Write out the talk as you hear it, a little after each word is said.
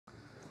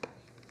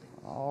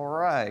All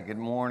right, good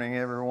morning,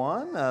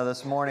 everyone.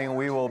 This morning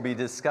we will be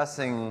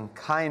discussing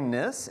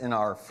kindness in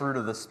our Fruit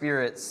of the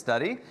Spirit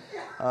study.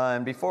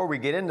 And before we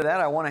get into that,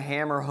 I want to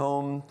hammer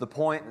home the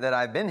point that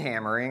I've been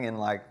hammering in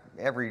like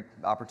every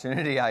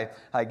opportunity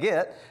I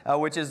get,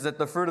 which is that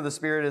the fruit of the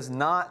Spirit is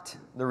not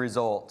the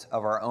result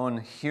of our own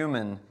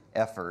human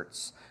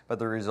efforts, but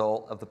the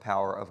result of the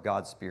power of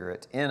God's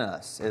Spirit in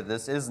us.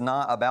 This is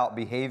not about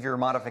behavior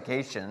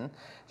modification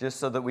just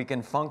so that we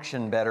can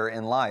function better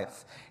in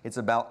life. It's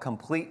about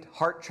complete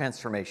heart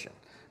transformation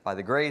by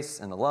the grace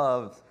and the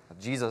love of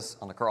Jesus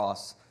on the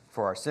cross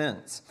for our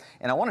sins.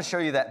 And I want to show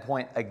you that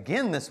point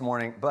again this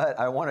morning, but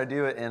I want to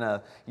do it in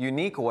a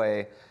unique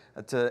way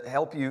to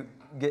help you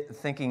get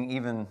thinking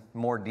even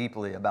more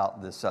deeply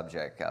about this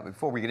subject.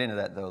 Before we get into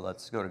that, though,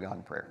 let's go to God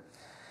in prayer.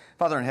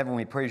 Father in heaven,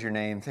 we praise your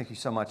name. Thank you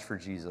so much for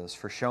Jesus,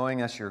 for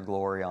showing us your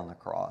glory on the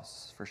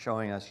cross, for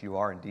showing us you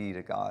are indeed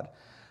a God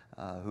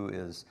who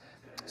is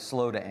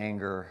slow to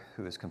anger,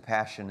 who is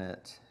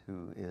compassionate,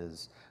 who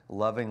is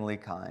lovingly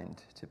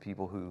kind to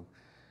people who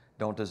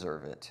don't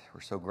deserve it.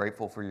 We're so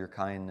grateful for your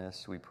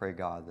kindness. We pray,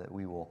 God, that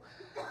we will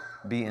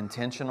be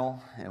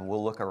intentional and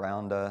we'll look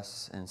around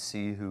us and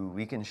see who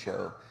we can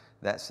show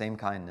that same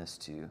kindness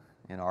to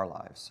in our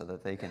lives so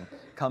that they can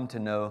come to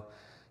know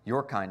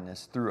your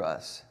kindness through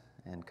us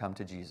and come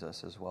to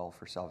Jesus as well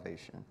for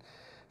salvation.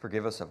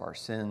 Forgive us of our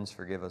sins.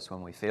 Forgive us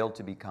when we failed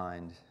to be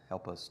kind.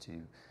 Help us to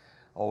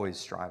always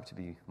strive to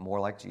be more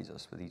like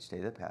Jesus with each day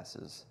that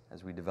passes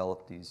as we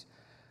develop these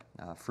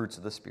fruits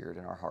of the Spirit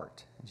in our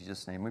heart. In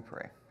Jesus' name we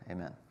pray.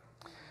 Amen.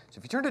 So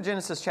if you turn to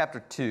Genesis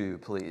chapter 2,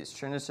 please.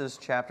 Genesis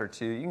chapter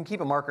 2. You can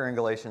keep a marker in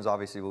Galatians.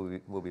 Obviously,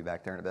 we'll be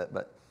back there in a bit.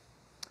 But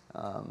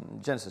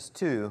Genesis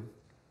 2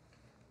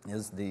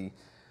 is the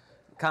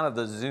kind of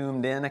the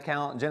zoomed in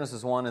account.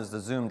 Genesis 1 is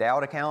the zoomed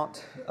out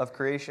account of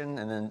creation.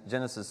 And then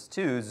Genesis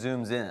 2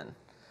 zooms in.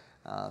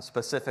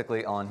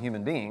 Specifically on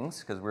human beings,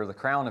 because we're the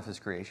crown of his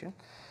creation.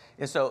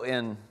 And so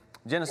in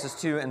Genesis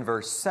 2 and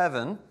verse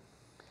 7,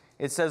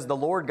 it says, "The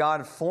Lord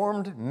God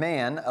formed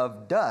man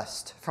of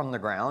dust from the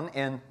ground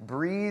and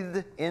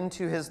breathed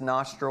into his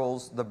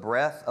nostrils the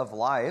breath of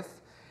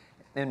life,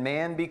 and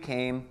man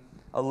became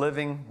a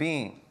living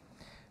being."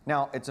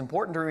 Now, it's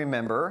important to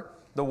remember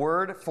the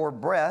word for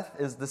breath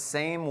is the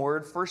same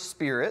word for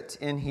spirit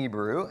in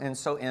Hebrew, and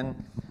so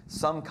in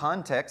some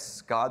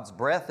contexts, God's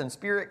breath and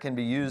spirit can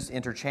be used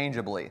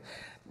interchangeably.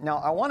 Now,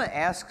 I want to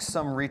ask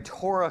some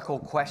rhetorical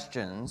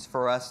questions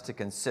for us to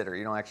consider.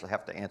 You don't actually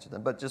have to answer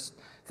them, but just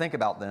think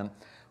about them.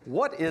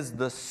 What is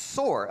the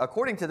source,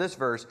 according to this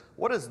verse,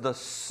 what is the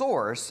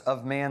source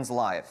of man's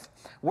life?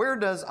 Where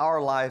does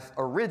our life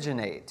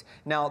originate?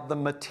 Now, the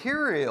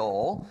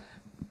material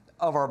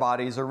of our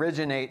bodies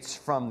originates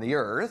from the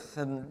earth,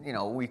 and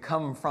we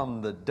come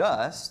from the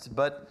dust,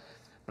 but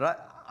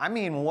I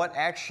mean what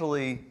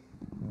actually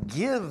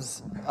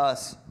gives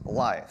us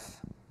life?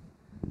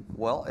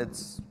 Well,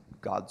 it's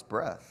God's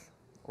breath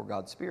or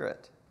God's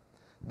Spirit.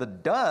 The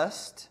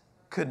dust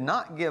could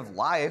not give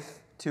life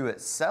to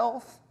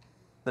itself.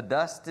 The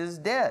dust is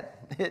dead.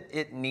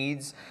 It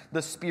needs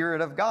the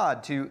Spirit of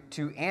God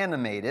to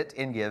animate it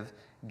and give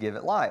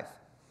it life.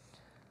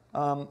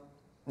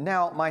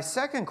 Now, my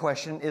second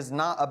question is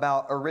not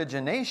about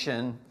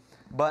origination,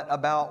 but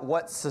about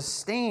what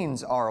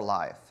sustains our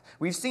life.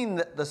 We've seen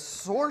that the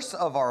source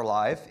of our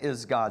life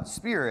is God's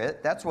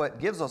Spirit. That's what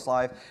gives us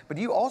life. But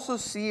do you also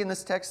see in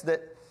this text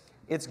that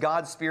it's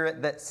God's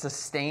Spirit that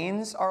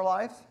sustains our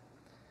life?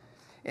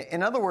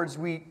 In other words,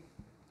 we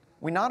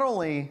not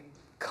only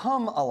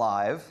come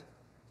alive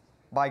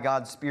by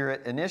God's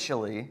Spirit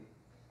initially,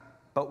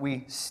 but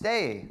we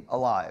stay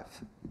alive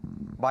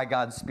by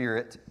God's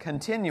Spirit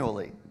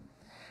continually.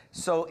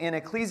 So in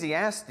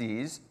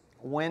Ecclesiastes,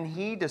 when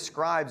he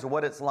describes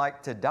what it's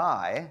like to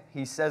die,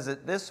 he says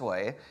it this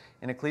way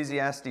in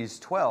Ecclesiastes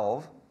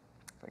 12.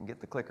 If I can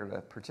get the clicker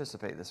to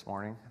participate this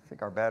morning. I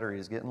think our battery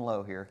is getting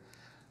low here.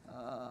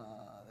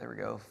 There we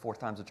go, fourth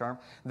time's a charm.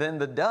 "Then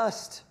the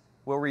dust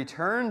will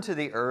return to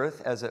the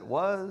earth as it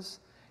was,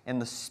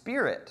 and the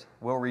Spirit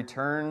will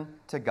return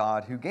to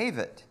God who gave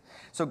it."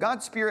 So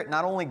God's Spirit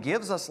not only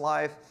gives us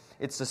life,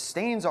 it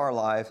sustains our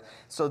life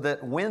so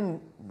that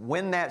when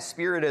that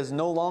Spirit is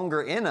no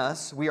longer in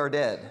us, we are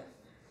dead.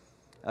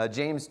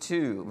 James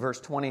 2, verse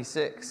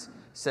 26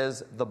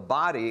 says, "The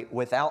body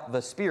without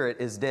the Spirit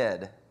is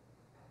dead.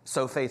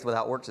 So faith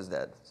without works is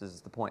dead." This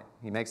is the point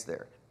he makes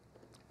there.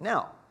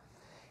 Now,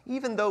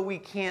 even though we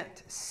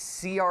can't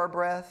see our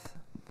breath,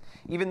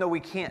 even though we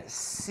can't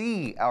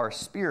see our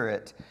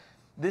spirit,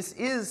 this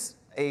is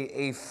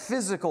a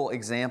physical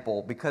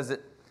example because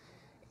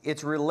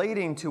it's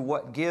relating to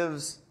what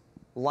gives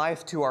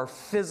life to our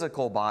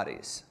physical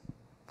bodies.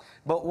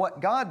 But what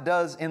God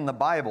does in the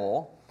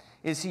Bible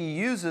is he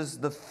uses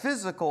the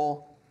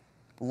physical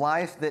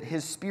life that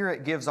his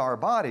Spirit gives our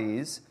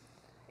bodies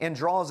and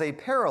draws a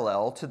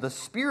parallel to the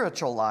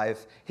spiritual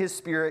life his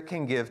Spirit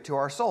can give to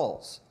our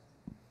souls.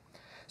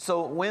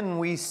 So when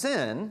we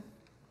sin,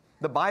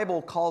 the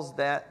Bible calls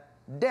that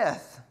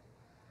death.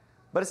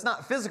 But it's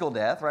not physical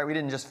death, right? We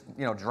didn't just,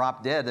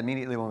 drop dead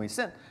immediately when we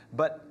sin.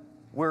 But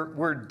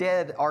We're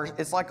dead.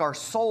 It's like our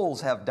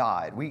souls have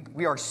died.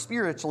 We are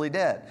spiritually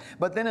dead.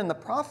 But then in the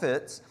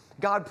prophets,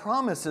 God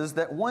promises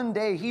that one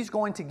day He's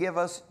going to give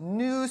us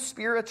new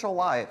spiritual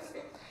life.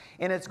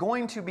 And it's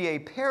going to be a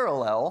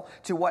parallel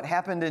to what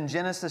happened in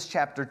Genesis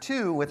chapter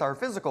 2 with our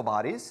physical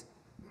bodies.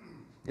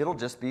 It'll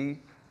just be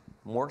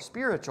more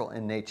spiritual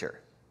in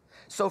nature.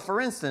 So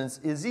for instance,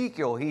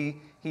 Ezekiel,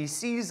 he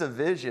sees a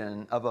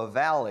vision of a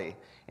valley.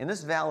 And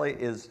this valley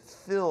is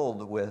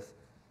filled with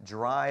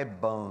dry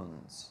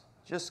bones.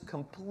 Just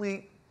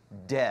complete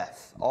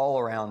death all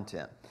around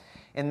him.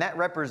 And that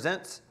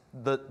represents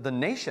the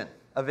nation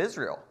of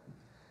Israel.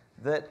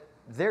 That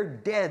they're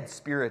dead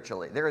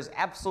spiritually. There is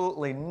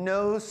absolutely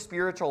no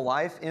spiritual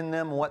life in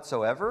them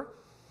whatsoever.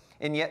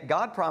 And yet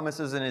God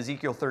promises in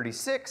Ezekiel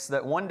 36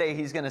 that one day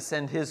He's going to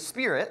send His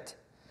Spirit.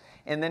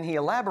 And then He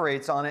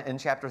elaborates on it in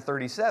chapter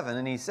 37.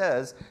 And He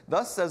says,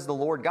 "Thus says the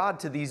Lord God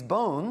to these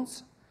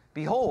bones,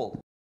 behold,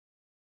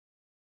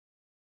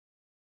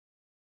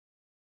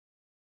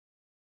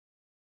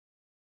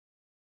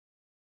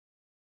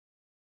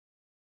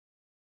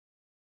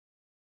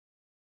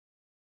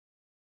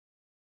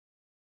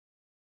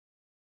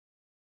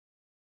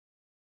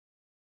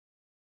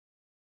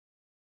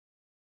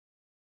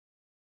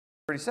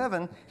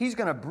 He's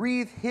going to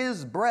breathe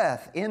His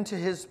breath into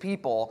His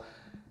people,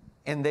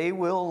 and they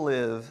will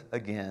live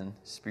again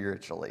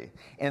spiritually."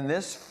 And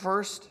this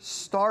first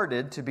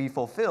started to be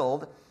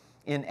fulfilled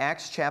in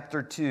Acts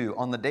chapter 2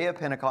 on the day of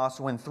Pentecost,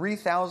 when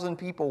 3,000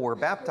 people were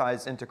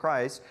baptized into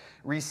Christ,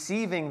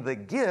 receiving the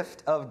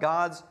gift of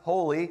God's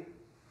Holy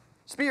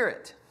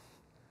Spirit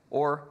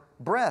or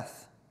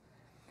breath.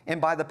 And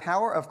by the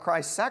power of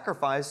Christ's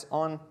sacrifice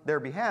on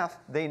their behalf,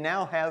 they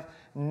now have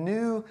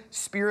new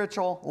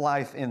spiritual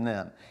life in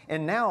them.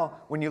 And now,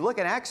 when you look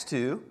at Acts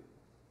 2,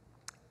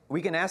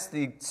 we can ask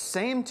the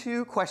same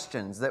two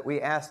questions that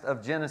we asked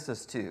of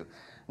Genesis 2.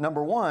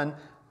 Number one,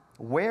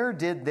 where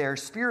did their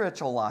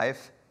spiritual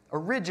life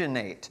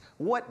originate?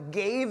 What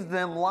gave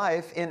them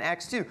life in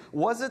Acts 2?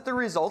 Was it the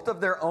result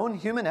of their own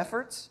human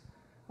efforts?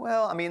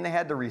 Well, I mean, they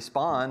had to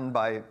respond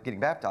by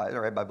getting baptized,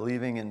 right? By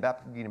believing and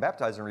getting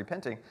baptized and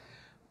repenting.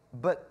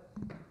 But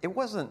it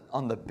wasn't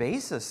on the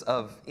basis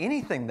of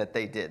anything that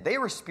they did. They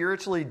were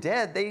spiritually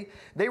dead.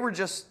 They were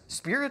just,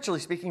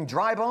 spiritually speaking,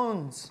 dry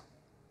bones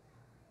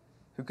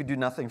who could do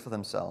nothing for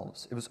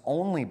themselves. It was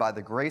only by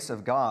the grace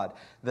of God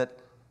that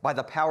by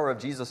the power of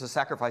Jesus'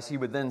 sacrifice, He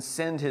would then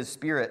send His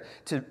Spirit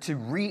to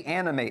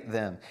reanimate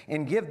them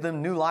and give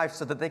them new life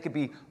so that they could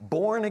be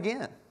born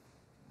again.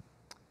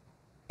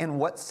 And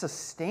what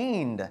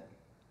sustained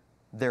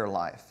their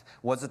life?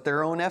 Was it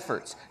their own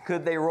efforts?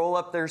 Could they roll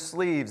up their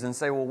sleeves and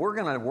say, well, we're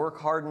going to work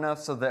hard enough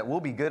so that we'll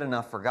be good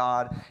enough for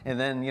God, and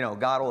then,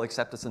 God will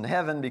accept us into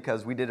heaven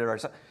because we did it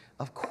ourselves?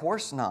 Of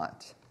course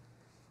not.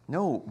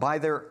 No, by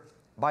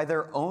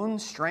their own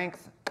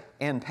strength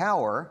and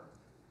power,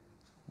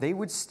 they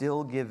would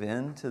still give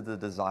in to the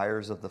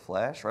desires of the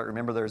flesh, right?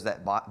 Remember, there's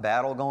that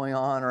battle going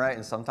on, right?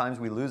 And sometimes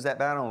we lose that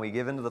battle and we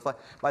give into the flesh.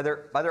 By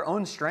their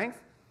own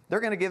strength,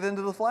 they're going to give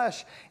into the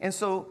flesh. And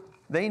so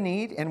they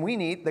need, and we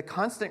need, the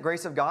constant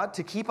grace of God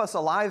to keep us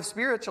alive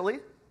spiritually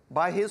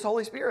by His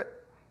Holy Spirit.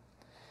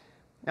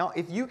 Now,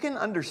 if you can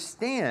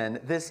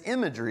understand this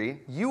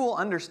imagery, you will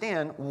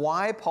understand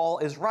why Paul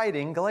is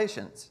writing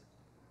Galatians.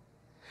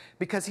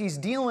 Because he's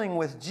dealing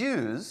with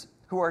Jews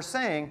who are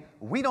saying,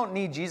 we don't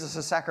need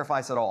Jesus'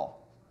 sacrifice at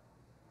all.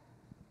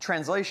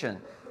 Translation,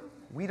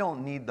 we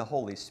don't need the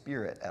Holy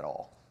Spirit at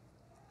all.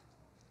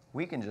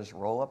 We can just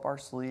roll up our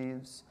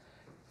sleeves,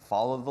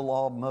 follow the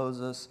law of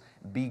Moses,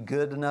 be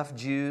good enough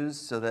Jews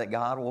so that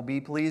God will be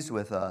pleased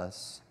with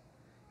us.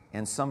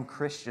 And some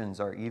Christians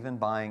are even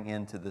buying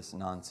into this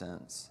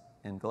nonsense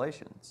in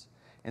Galatians.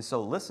 And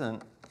so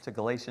listen to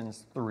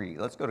Galatians 3.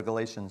 Let's go to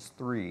Galatians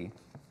 3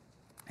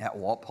 at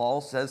what Paul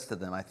says to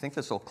them. I think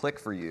this will click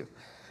for you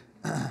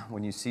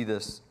when you see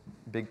this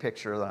big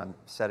picture that I'm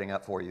setting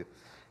up for you.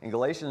 In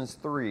Galatians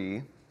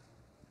 3,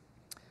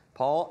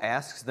 Paul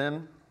asks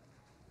them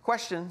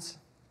questions,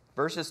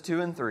 verses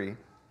 2 and 3.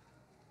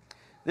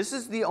 This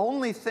is the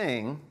only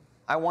thing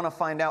I want to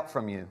find out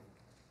from you.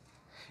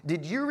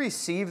 Did you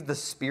receive the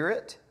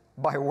Spirit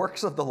by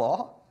works of the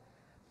law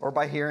or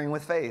by hearing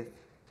with faith?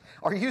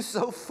 Are you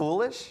so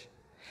foolish?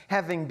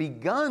 Having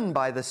begun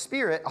by the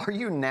Spirit, are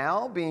you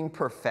now being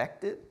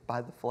perfected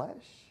by the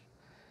flesh?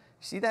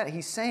 See that?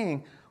 He's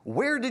saying,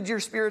 where did your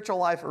spiritual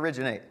life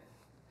originate?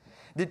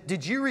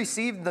 Did you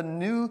receive the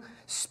new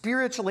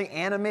spiritually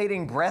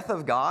animating breath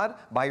of God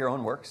by your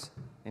own works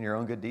and your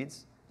own good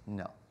deeds?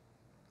 No.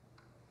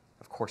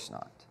 Of course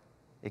not.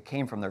 It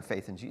came from their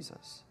faith in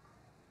Jesus.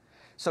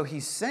 So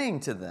he's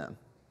saying to them,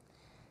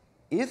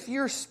 if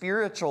your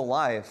spiritual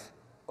life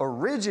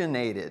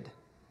originated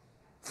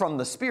from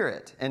the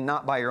Spirit and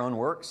not by your own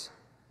works,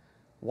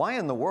 why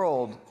in the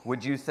world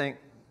would you think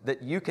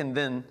that you can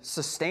then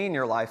sustain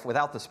your life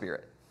without the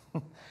Spirit?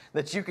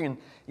 That you can,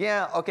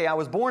 I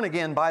was born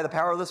again by the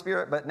power of the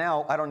Spirit, but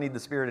now I don't need the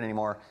Spirit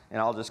anymore,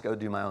 and I'll just go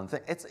do my own thing.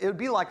 It would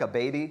be like a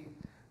baby,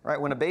 right?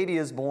 When a baby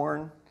is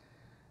born,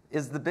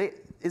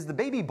 is the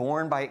baby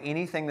born by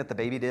anything that the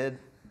baby did?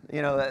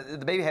 You know,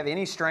 the baby have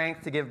any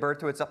strength to give birth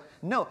to itself?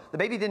 No, the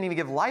baby didn't even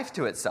give life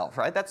to itself,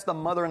 right? That's the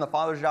mother and the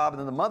father's job, and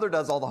then the mother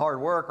does all the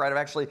hard work, right, of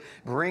actually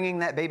bringing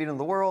that baby into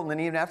the world, and then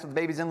even after the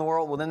baby's in the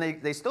world, well, then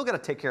they still got to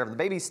take care of it. The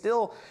baby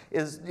still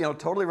is, you know,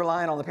 totally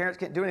reliant on the parents,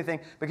 can't do anything.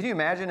 But can you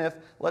imagine if,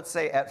 let's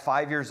say at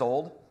 5 years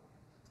old,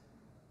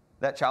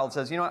 that child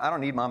says, you know what, I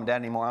don't need mom and dad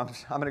anymore. I'm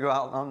going to go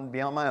out and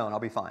be on my own. I'll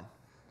be fine.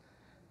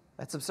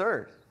 That's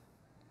absurd.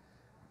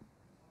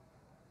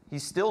 He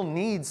still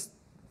needs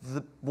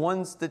the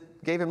ones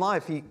that gave him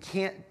life. He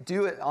can't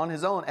do it on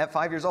his own at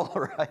 5 years old,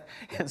 right?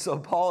 And so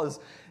Paul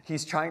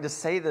he's trying to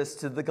say this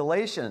to the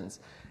Galatians.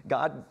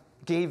 God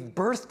gave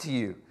birth to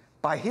you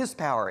by his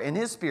power and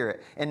his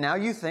spirit. And now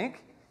you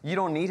think you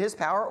don't need his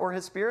power or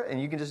his spirit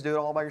and you can just do it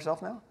all by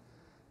yourself now?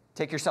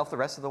 Take yourself the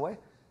rest of the way?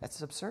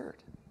 That's absurd.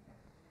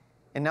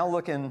 And now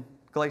look in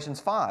Galatians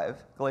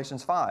 5,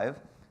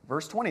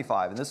 verse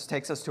 25. And this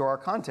takes us to our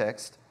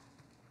context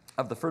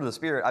of the fruit of the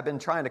Spirit. I've been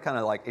trying to kind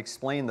of like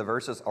explain the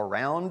verses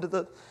around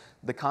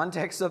the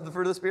context of the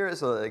fruit of the Spirit,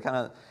 so that it kind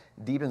of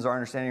deepens our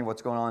understanding of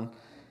what's going on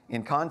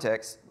in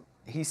context.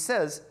 He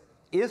says,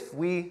 if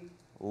we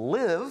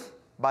live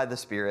by the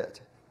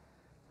Spirit,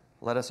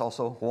 let us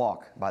also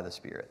walk by the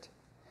Spirit.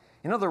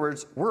 In other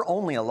words, we're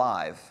only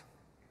alive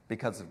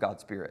because of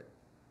God's Spirit.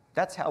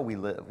 That's how we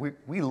live.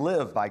 We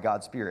live by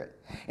God's Spirit.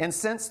 And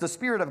since the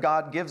Spirit of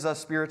God gives us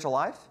spiritual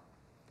life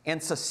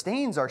and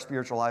sustains our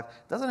spiritual life,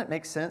 doesn't it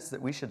make sense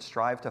that we should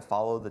strive to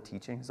follow the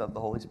teachings of the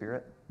Holy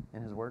Spirit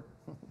in His Word?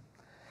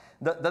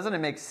 Doesn't it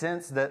make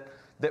sense that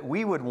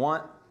we would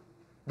want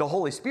the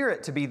Holy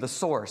Spirit to be the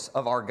source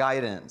of our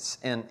guidance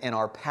and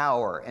our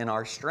power and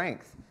our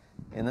strength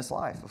in this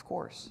life, of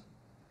course?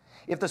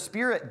 If the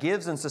Spirit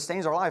gives and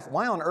sustains our life,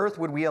 why on earth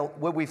would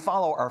we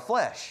follow our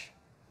flesh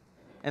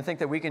and think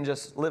that we can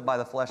just live by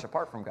the flesh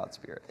apart from God's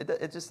Spirit?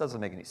 It just doesn't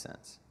make any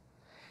sense.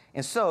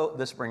 And so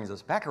this brings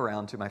us back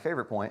around to my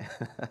favorite point,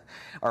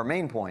 our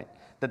main point,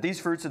 that these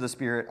fruits of the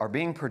Spirit are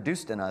being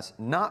produced in us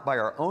not by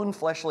our own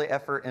fleshly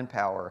effort and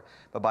power,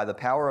 but by the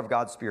power of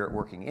God's Spirit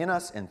working in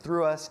us and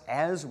through us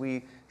as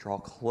we draw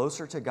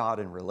closer to God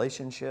in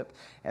relationship,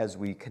 as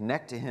we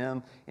connect to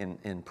Him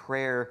in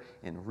prayer,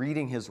 in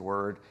reading His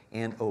Word,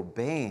 and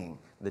obeying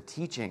the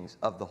teachings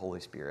of the Holy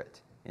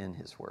Spirit in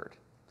His Word.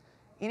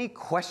 Any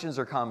questions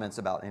or comments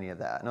about any of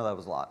that? I know that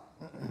was a lot.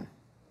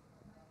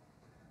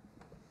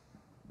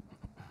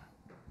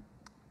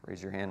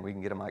 Raise your hand. We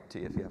can get a mic to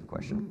you if you have a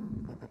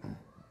question.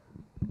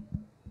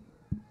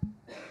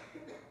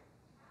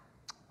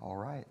 All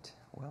right.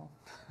 Well,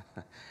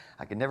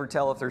 I can never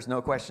tell if there's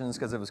no questions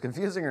because it was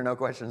confusing or no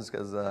questions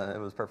because it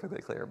was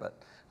perfectly clear,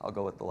 but I'll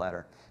go with the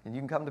latter. And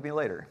you can come to me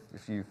later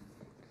if you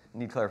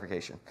need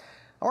clarification.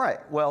 All right.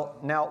 Well,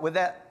 now with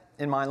that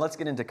in mind, let's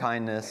get into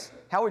kindness.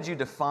 How would you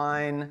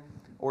define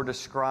or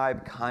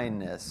describe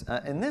kindness?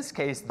 In this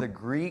case, the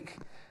Greek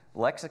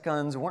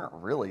lexicons weren't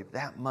really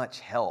that much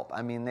help.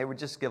 I mean, they would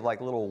just give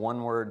like little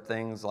one-word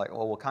things like,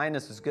 well,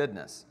 kindness is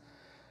goodness.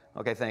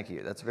 Okay, thank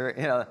you. That's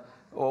very,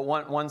 well,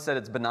 one said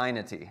it's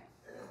benignity.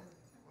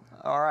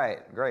 All right,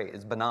 great.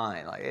 It's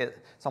benign.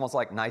 It's almost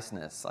like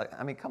niceness.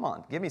 I mean, come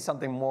on. Give me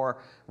something more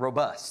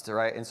robust,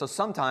 right? And so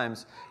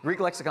sometimes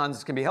Greek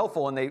lexicons can be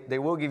helpful, and they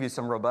will give you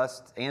some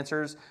robust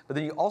answers, but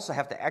then you also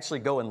have to actually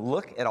go and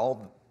look at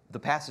all the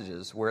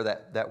passages where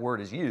that word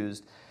is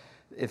used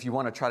if you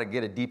want to try to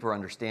get a deeper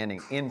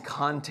understanding in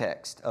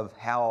context of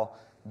how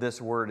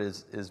this word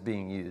is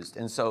being used.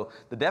 And so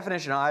the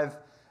definition I've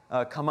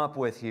come up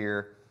with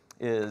here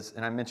is,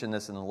 and I mentioned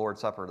this in the Lord's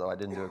Supper, though I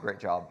didn't do a great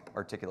job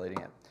articulating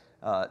it,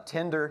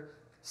 tender,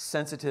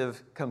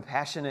 sensitive,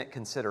 compassionate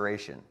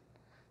consideration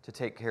to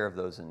take care of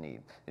those in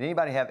need. Did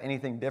anybody have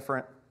anything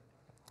different,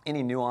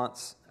 any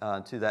nuance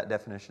to that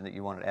definition that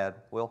you wanted to add?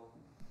 Will?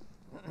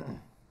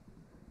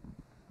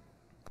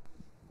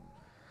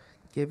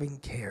 Giving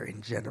care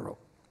in general.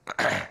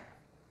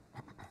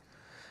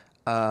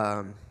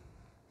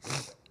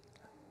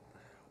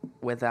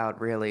 Without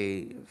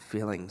really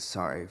feeling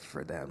sorry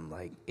for them.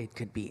 Like, it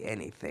could be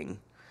anything.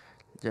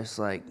 Just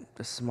like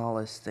the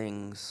smallest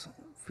things,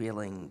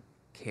 feeling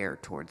care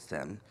towards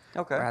them.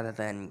 Okay. Rather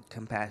than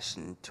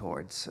compassion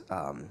towards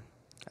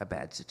a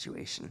bad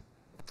situation.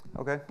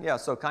 Okay. Yeah,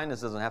 so kindness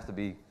doesn't have to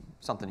be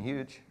something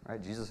huge,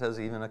 right? Jesus says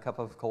even a cup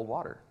of cold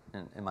water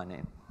in my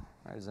name,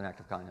 right, is an act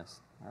of kindness,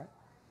 all right?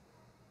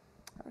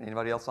 All right,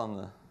 anybody else on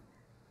the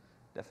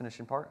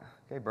definition part?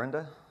 Okay,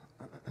 Brenda.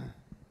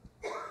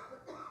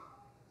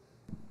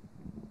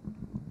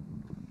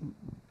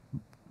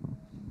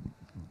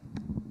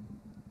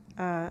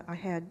 I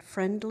had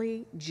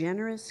friendly,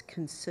 generous,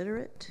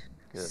 considerate,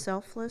 Good.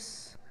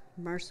 Selfless,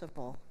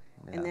 merciful,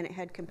 Yeah. and then it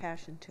had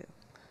compassion too.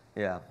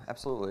 Yeah,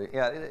 absolutely.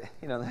 Yeah,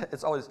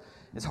 it's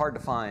hard to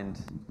find,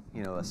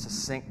 a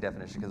succinct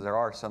definition because there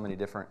are so many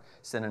different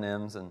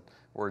synonyms and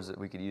words that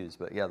we could use.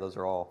 But yeah, those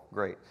are all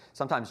great.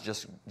 Sometimes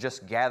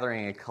just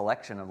gathering a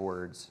collection of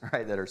words,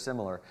 right, that are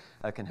similar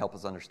can help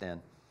us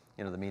understand,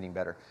 the meaning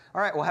better.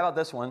 All right, well, how about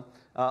this one?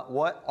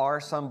 What are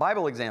some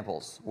Bible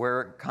examples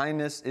where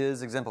kindness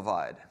is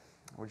exemplified?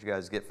 What'd you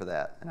guys get for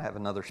that? And I have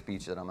another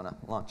speech that I'm going to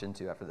launch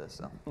into after this.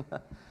 So,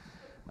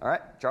 all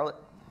right, Charlotte.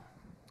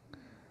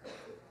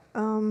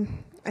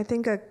 I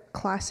think a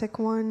classic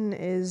one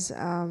is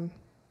the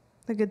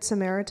Good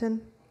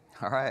Samaritan.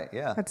 All right,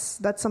 yeah.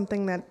 That's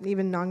something that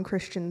even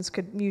non-Christians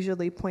could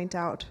usually point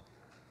out.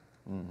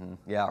 Mm-hmm.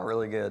 Yeah,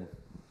 really good.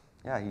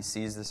 Yeah, he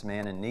sees this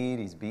man in need.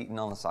 He's beaten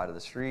on the side of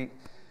the street.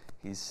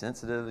 He's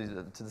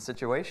sensitive to the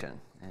situation,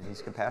 and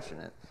he's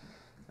compassionate.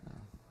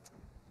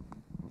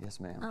 Yes,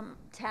 ma'am.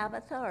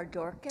 Tabitha or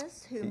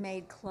Dorcas, who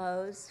made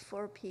clothes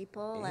for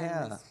people.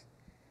 Yeah.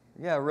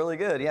 Yeah, really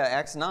good. Yeah,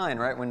 Acts 9,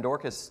 right? When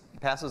Dorcas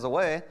passes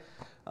away,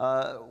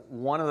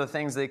 one of the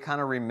things they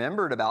kind of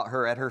remembered about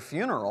her at her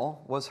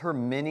funeral was her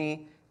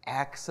many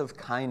acts of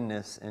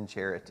kindness and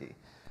charity.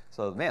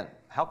 So, man,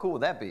 how cool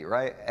would that be,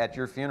 right? At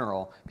your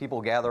funeral,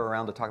 people gather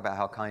around to talk about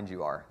how kind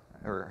you are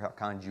or how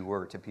kind you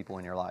were to people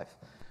in your life.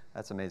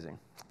 That's amazing.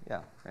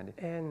 Yeah, Randy.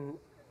 And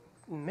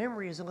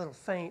memory is a little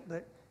faint,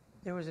 but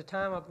there was a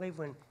time, I believe,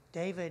 when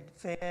David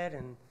fed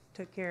and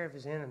took care of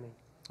his enemy.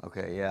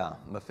 Okay, yeah,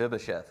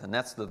 Mephibosheth, and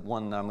that's the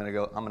one that I'm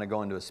going to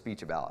go into a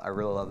speech about. I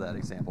really love that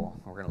example.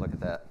 We're going to look at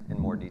that in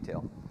more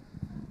detail.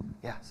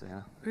 Yeah,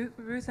 Savannah.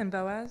 Ruth and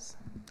Boaz.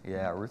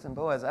 Yeah, Ruth and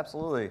Boaz,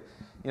 absolutely.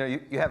 You know,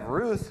 you have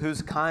Ruth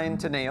who's kind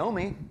to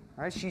Naomi,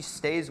 right? She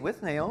stays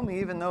with Naomi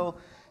even though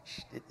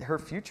her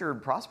future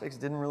prospects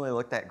didn't really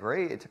look that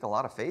great. It took a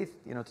lot of faith,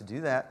 to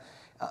do that.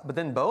 But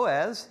then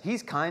Boaz,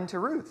 he's kind to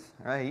Ruth,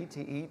 right?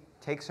 He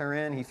takes her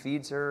in, he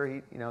feeds her,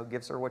 he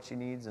gives her what she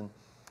needs, and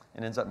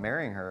ends up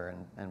marrying her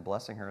and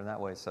blessing her in that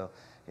way. So,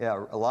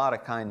 yeah, a lot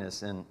of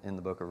kindness in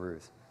the book of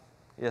Ruth.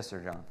 Yes, sir,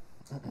 John.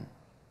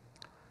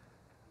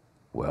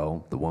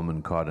 Well, the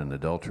woman caught in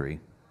adultery,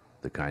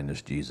 the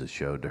kindness Jesus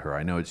showed to her.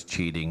 I know it's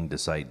cheating to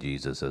cite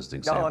Jesus as an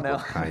example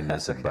of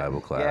kindness in Bible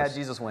class. Yeah,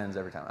 Jesus wins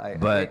every time.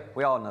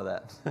 We all know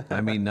that.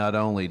 I mean, not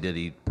only did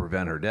he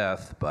prevent her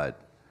death, but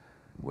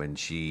when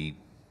she,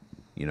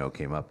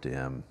 came up to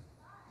him,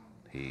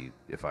 he,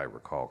 if I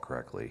recall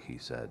correctly, he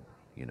said,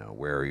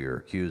 where are your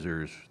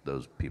accusers,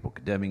 those people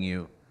condemning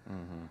you?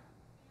 Mm-hmm.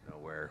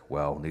 Nowhere.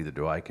 Well, neither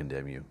do I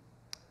condemn you.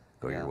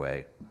 Go your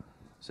way.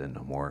 Sin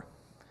no more.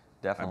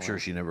 Definitely. I'm sure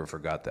she never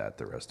forgot that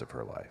the rest of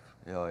her life.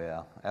 Oh,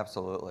 yeah,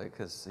 absolutely.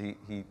 Because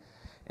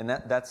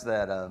that's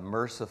that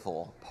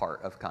merciful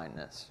part of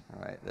kindness,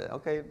 right?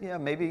 Okay, yeah,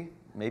 maybe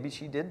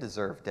she did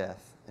deserve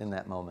death in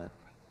that moment.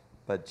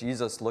 But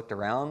Jesus looked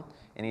around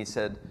and he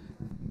said,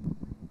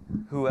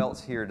 who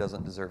else here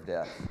doesn't deserve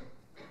death?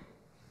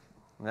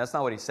 And that's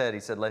not what he said. He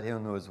said, let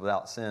him who is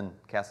without sin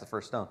cast the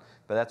first stone.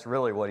 But that's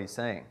really what he's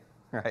saying,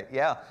 right?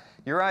 Yeah,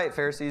 you're right,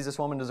 Pharisees, this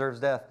woman deserves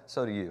death.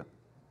 So do you.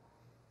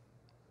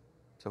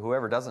 So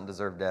whoever doesn't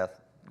deserve death,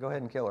 go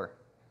ahead and kill her.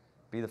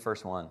 Be the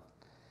first one.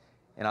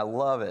 And I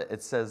love it.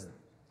 It says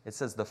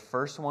the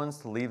first ones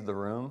to leave the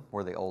room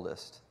were the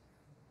oldest.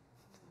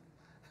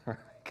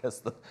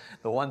 Because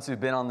the ones who've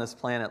been on this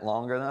planet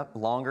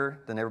longer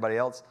than everybody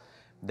else,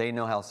 they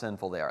know how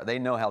sinful they are. They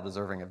know how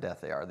deserving of death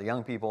they are. The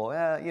young people,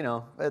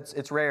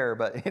 it's rare,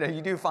 but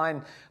you do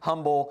find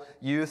humble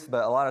youth,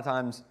 but a lot of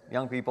times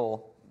young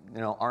people,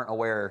 aren't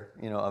aware,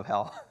 of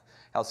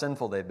how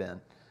sinful they've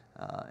been.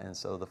 And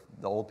so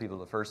the old people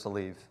are the first to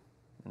leave,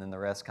 and then the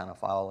rest kind of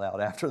file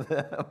out after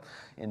them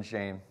in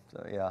shame.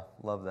 So yeah,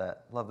 love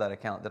that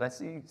account. Did I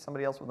see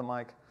somebody else with a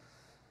mic?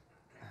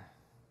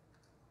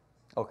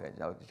 Okay,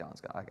 John's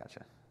got. I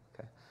gotcha.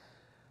 Okay.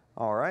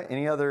 All right.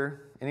 Any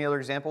other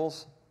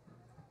examples?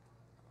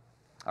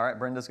 All right,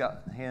 Brenda's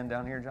got a hand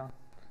down here, John,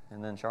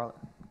 and then Charlotte.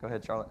 Go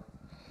ahead, Charlotte.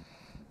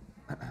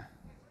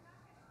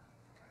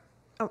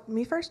 Oh,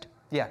 me first?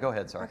 Yeah, go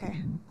ahead. Sorry.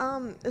 Okay.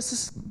 This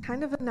is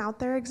kind of an out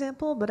there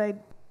example, but I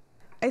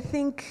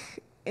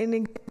think an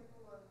example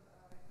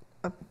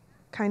of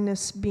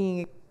kindness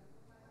being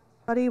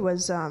somebody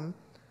was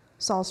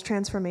Saul's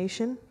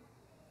transformation.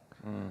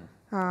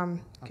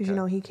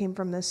 Because he came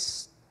from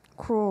this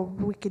cruel,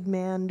 wicked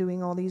man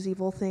doing all these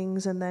evil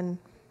things, and then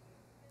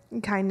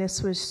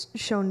kindness was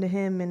shown to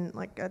him in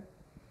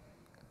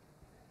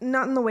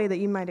not in the way that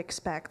you might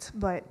expect,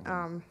 but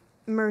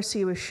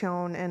mercy was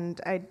shown, and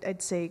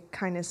I'd say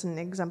kindness and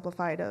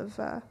exemplified of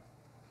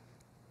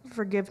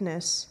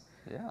forgiveness.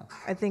 Yeah.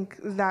 I think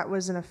that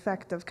was an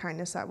effect of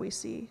kindness that we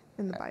see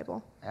in the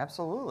Bible.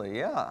 Absolutely,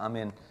 yeah. I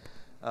mean,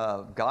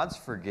 God's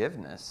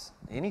forgiveness,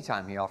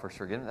 anytime he offers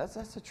forgiveness,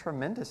 that's a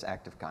tremendous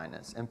act of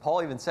kindness. And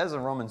Paul even says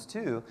in Romans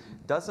 2,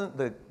 doesn't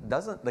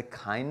the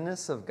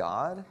kindness of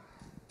God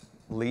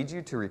lead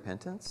you to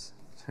repentance?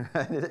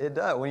 It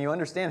does. When you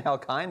understand how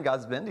kind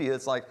God's been to you,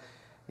 it's like,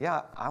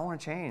 yeah, I want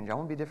to change. I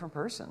want to be a different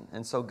person.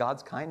 And so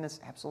God's kindness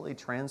absolutely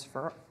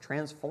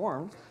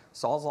transformed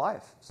Saul's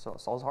life,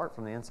 Saul's heart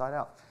from the inside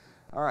out.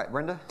 All right,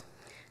 Brenda?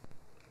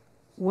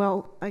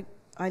 Well,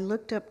 I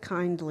looked up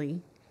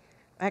kindly.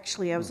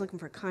 Actually, I was looking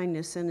for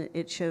kindness, and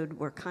it showed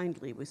where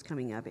kindly was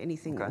coming up,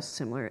 anything that was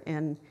similar.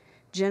 And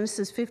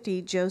Genesis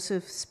 50,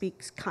 Joseph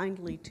speaks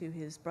kindly to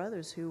his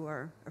brothers who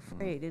are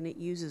afraid, and it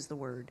uses the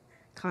word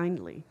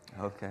kindly.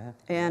 Okay.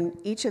 And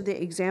each of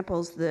the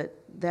examples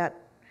that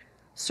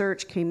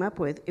search came up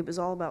with, it was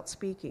all about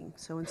speaking.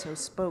 So-and-so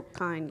spoke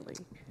kindly.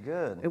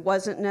 Good. It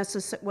wasn't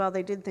necessary, well,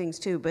 they did things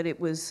too, but it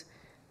was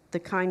the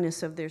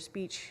kindness of their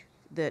speech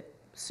that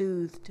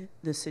soothed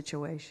the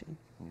situation.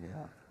 Yeah,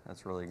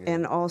 that's really good.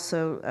 And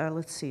also,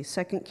 let's see,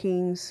 2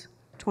 Kings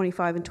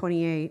 25 and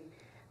 28,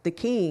 the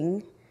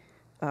king,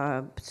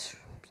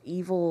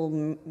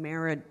 evil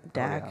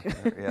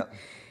Merodach, Yeah.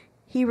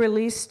 he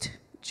released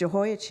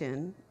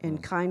Jehoiachin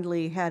and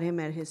kindly had him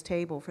at his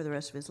table for the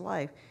rest of his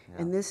life.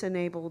 Yeah. And this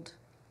enabled,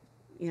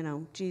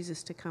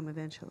 Jesus to come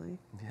eventually.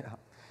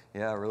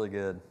 Yeah, really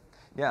good.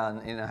 Yeah,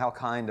 and how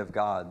kind of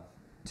God,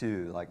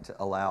 too, like to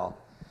allow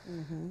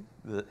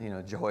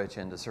the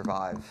Jehoiachin to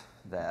survive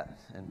that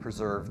and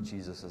preserve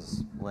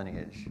Jesus'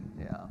 lineage.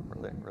 Yeah,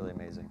 really, really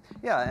amazing.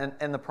 Yeah,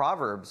 and the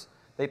Proverbs,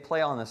 they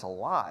play on this a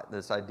lot,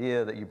 this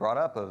idea that you brought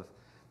up of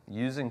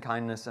using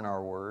kindness in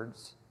our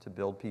words to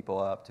build people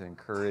up, to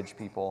encourage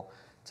people,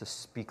 to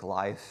speak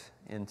life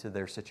into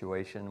their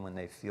situation when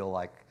they feel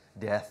like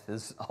death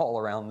is all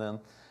around them.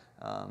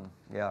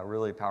 Yeah,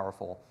 really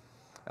powerful.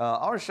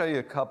 I want to show you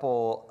a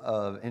couple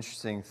of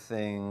interesting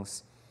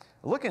things.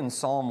 Look in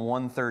Psalm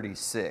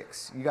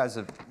 136. You guys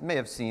may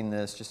have seen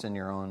this just in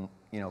your own,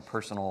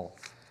 personal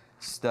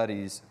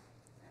studies.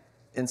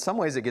 In some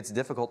ways, it gets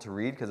difficult to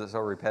read because it's so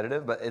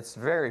repetitive, but it's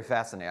very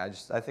fascinating.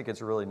 I think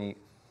it's a really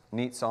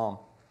neat psalm.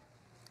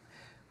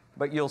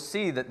 But you'll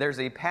see that there's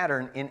a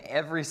pattern in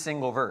every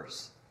single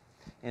verse.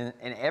 In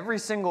every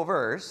single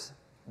verse,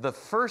 the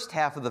first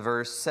half of the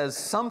verse says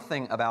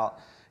something about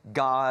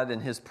God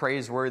and his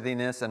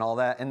praiseworthiness and all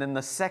that. And then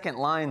the second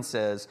line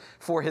says,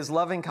 for his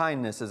loving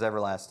kindness is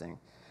everlasting.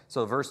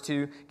 So verse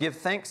 2, give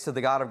thanks to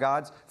the God of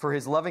gods, for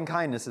his loving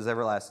kindness is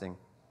everlasting.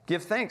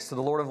 Give thanks to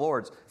the Lord of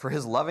lords, for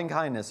his loving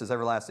kindness is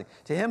everlasting.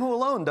 To him who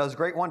alone does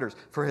great wonders,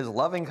 for his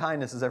loving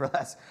kindness is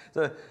everlasting.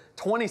 So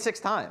 26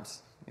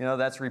 times,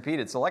 that's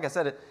repeated. So like I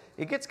said,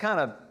 it gets kind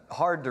of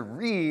hard to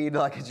read.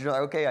 Like you're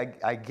like, okay,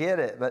 I get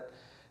it, but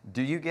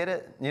do you get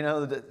it?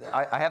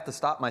 I have to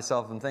stop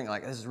myself and think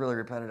like, this is really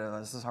repetitive.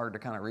 This is hard to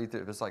kind of read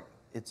through. But it's like,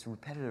 it's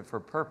repetitive for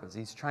a purpose.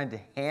 He's trying to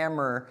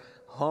hammer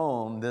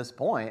home this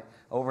point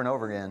over and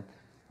over again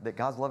that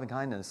God's loving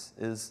kindness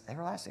is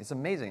everlasting. It's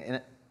amazing.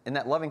 And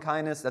that loving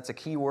kindness, that's a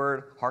key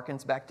word,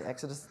 harkens back to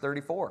Exodus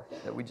 34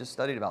 that we just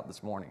studied about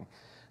this morning.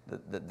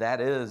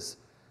 That is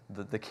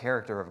the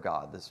character of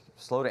God, this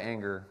slow to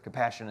anger,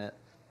 compassionate,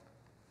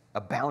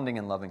 abounding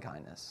in loving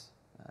kindness.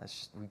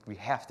 We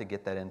have to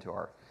get that into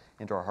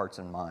our hearts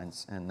and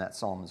minds, and that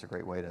psalm is a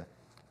great way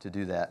to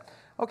do that.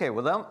 Okay,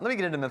 well, let me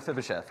get into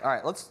Mephibosheth. All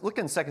right, let's look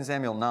in 2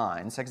 Samuel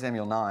 9. 2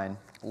 Samuel 9,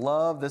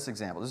 love this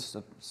example. This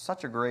is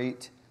such a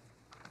great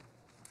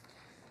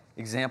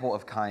example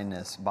of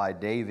kindness by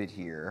David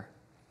here.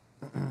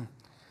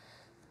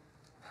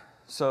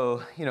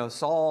 So,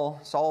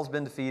 Saul's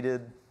been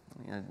defeated.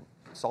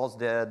 Saul's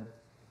dead.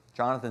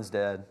 Jonathan's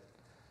dead.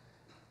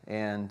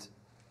 And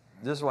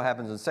this is what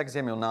happens in 2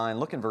 Samuel 9.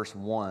 Look in verse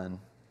 1.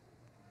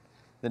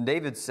 Then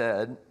David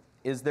said,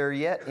 is there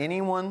yet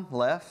anyone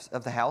left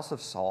of the house of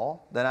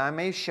Saul that I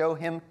may show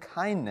him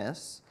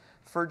kindness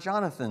for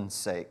Jonathan's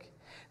sake?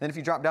 Then if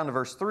you drop down to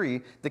verse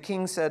 3, the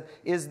king said,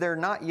 is there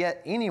not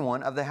yet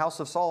anyone of the house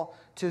of Saul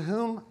to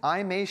whom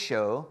I may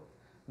show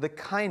the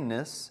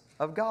kindness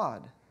of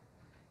God?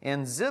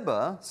 And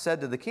Ziba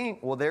said to the king,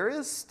 well, there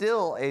is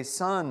still a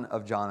son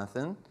of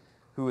Jonathan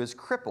who is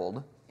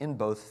crippled in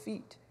both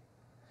feet.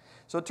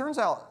 So it turns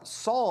out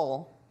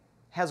Saul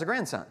has a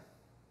grandson.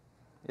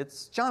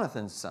 It's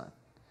Jonathan's son.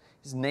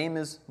 His name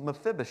is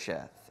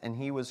Mephibosheth, and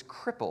he was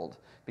crippled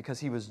because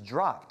he was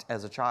dropped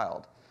as a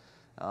child.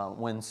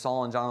 When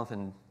Saul and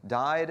Jonathan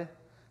died,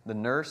 the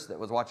nurse that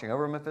was watching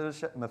over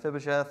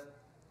Mephibosheth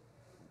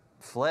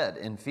fled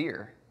in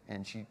fear,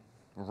 and she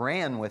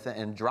ran with it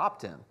and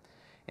dropped him.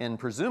 And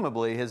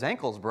presumably his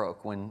ankles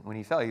broke when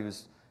he fell. He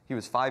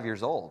was 5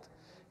 years old,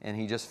 and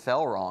he just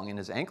fell wrong, and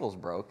his ankles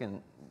broke,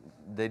 and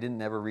they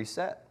didn't ever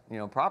reset,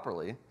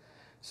 properly.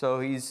 So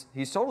he's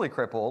totally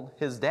crippled.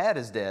 His dad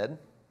is dead.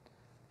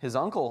 His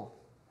uncle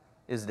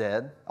is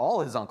dead.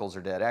 All his uncles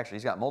are dead, actually.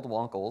 He's got multiple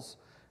uncles.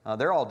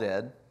 They're all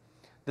dead.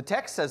 The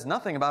text says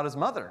nothing about his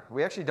mother.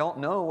 We actually don't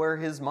know where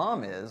his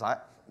mom is.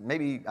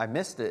 Maybe I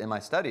missed it in my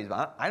studies,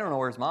 but I don't know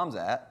where his mom's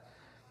at.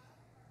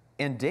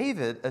 And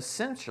David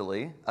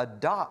essentially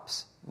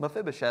adopts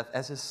Mephibosheth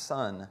as his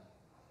son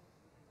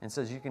and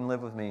says, you can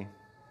live with me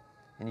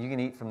and you can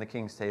eat from the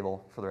king's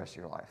table for the rest of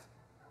your life.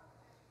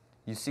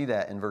 You see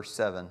that in verse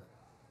 7.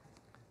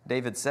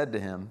 David said to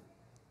him,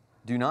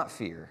 do not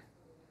fear,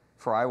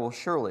 for I will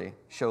surely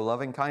show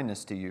loving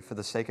kindness to you for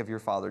the sake of your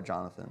father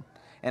Jonathan.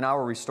 And I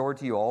will restore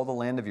to you all the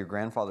land of your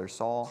grandfather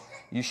Saul.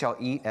 You shall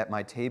eat at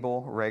my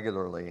table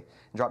regularly. And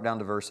drop down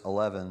to verse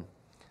 11.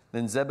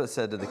 Then Ziba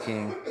said to the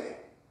king,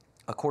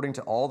 according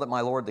to all that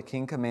my lord the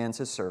king commands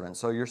his servant,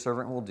 so your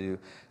servant will do.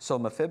 So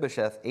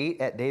Mephibosheth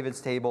ate at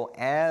David's table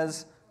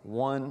as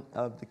one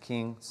of the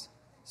king's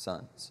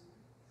sons.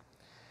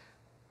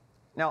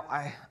 Now,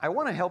 I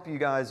want to help you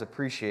guys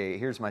appreciate,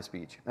 here's my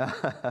speech,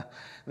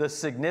 the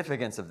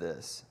significance of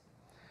this.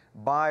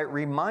 by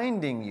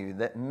reminding you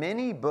that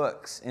many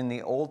books in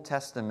the Old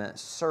Testament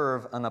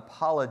serve an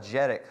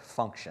apologetic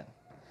function.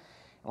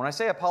 When I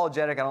say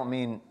apologetic, I don't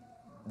mean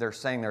they're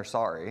saying they're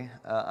sorry.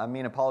 I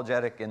mean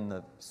apologetic in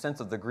the sense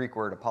of the Greek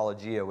word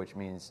apologia, which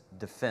means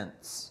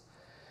defense.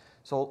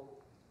 So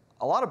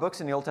a lot of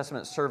books in the Old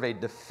Testament serve a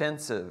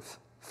defensive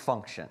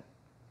function.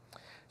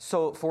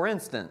 So for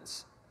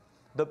instance,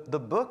 the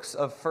books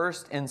of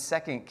 1st and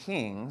 2nd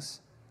Kings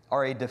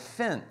are a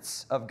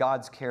defense of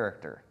God's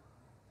character.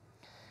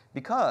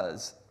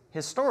 Because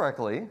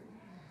historically,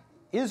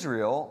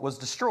 Israel was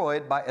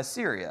destroyed by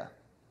Assyria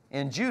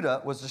and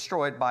Judah was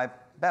destroyed by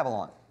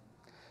Babylon.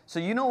 So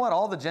you know what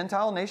all the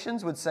Gentile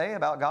nations would say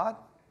about God?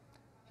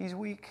 He's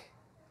weak.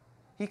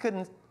 He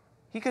couldn't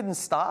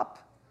stop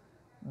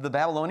the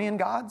Babylonian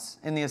gods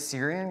and the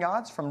Assyrian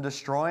gods from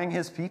destroying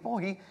his people.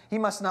 He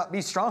must not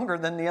be stronger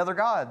than the other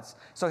gods.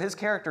 So his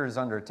character is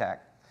under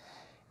attack.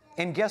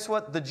 And guess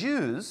what? The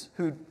Jews,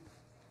 who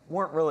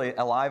weren't really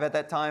alive at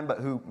that time, but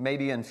who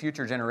maybe in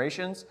future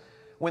generations,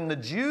 when the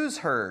Jews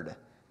heard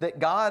that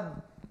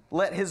God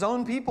let his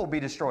own people be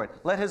destroyed,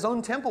 let his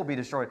own temple be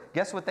destroyed,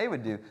 guess what they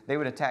would do? They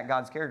would attack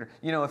God's character.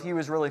 You know, if he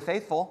was really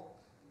faithful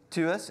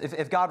to us,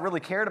 if God really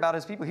cared about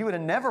his people, he would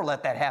have never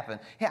let that happen.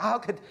 How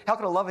could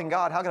a loving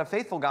God, how could a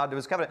faithful God to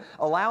his covenant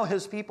allow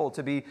his people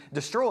to be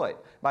destroyed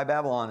by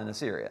Babylon and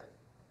Assyria?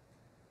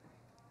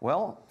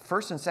 Well,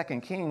 1st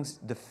and 2nd Kings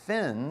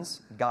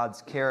defends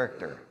God's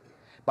character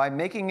by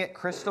making it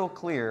crystal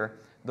clear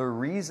the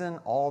reason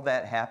all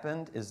that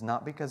happened is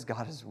not because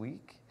God is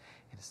weak,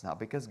 and it's not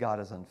because God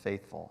is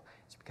unfaithful.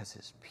 It's because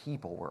his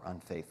people were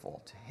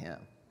unfaithful to him.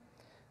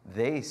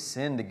 They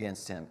sinned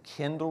against him,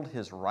 kindled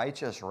his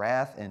righteous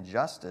wrath and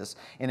justice,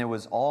 and it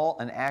was all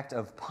an act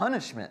of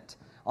punishment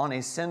on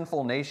a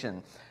sinful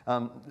nation.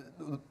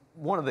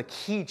 One of the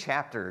key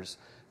chapters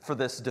for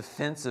this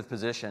defensive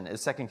position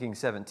is 2 Kings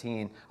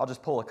 17. I'll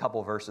just pull a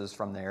couple verses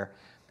from there.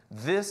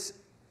 This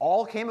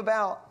all came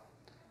about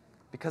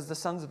because the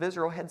sons of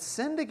Israel had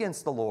sinned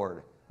against the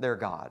Lord, their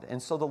God. And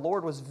so the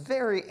Lord was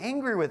very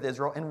angry with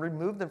Israel and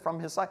removed them from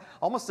his sight.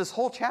 Almost this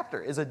whole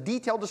chapter is a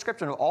detailed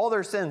description of all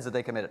their sins that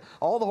they committed,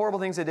 all the horrible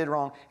things they did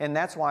wrong, and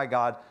that's why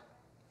God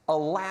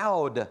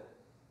allowed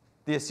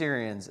the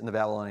Assyrians and the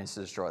Babylonians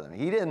to destroy them.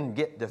 He didn't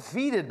get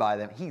defeated by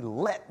them. He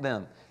let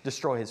them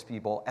destroy his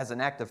people as an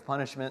act of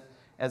punishment,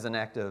 as an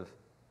act of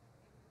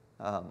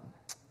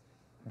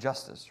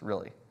justice,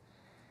 really.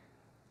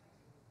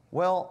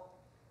 Well,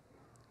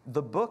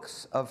 the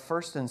books of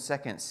 1st and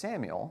 2nd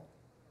Samuel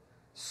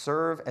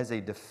serve as a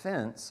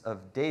defense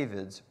of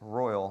David's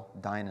royal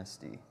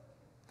dynasty,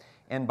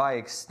 and by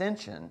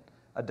extension,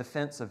 a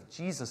defense of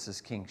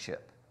Jesus'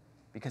 kingship,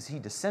 because he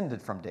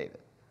descended from David.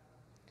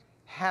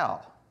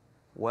 How?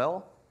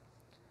 Well,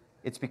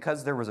 it's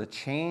because there was a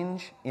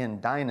change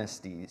in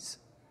dynasties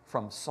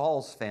from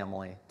Saul's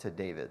family to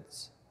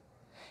David's.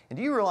 And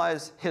do you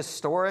realize,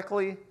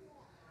 historically,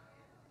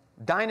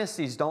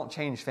 dynasties don't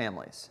change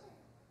families?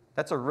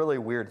 That's a really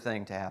weird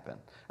thing to happen.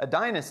 A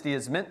dynasty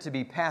is meant to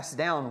be passed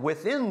down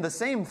within the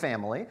same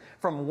family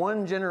from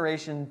one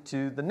generation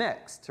to the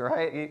next,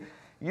 right?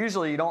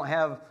 Usually you don't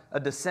have a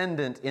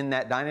descendant in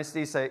that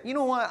dynasty say, you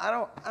know what, I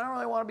don't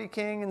really want to be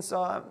king, and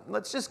so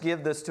let's just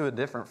give this to a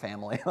different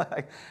family.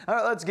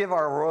 Let's give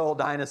our royal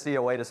dynasty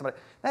away to somebody.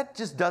 That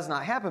just does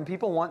not happen.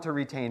 People want to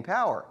retain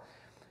power.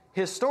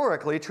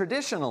 Historically,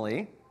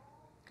 traditionally,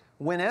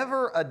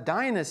 whenever a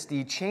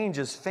dynasty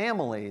changes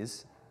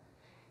families,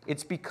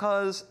 it's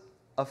because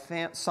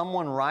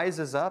someone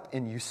rises up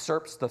and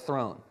usurps the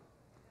throne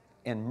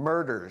and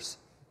murders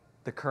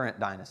the current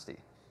dynasty,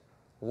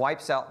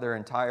 wipes out their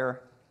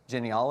entire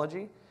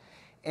genealogy.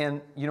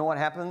 And you know what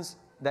happens?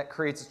 That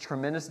creates a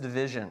tremendous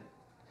division,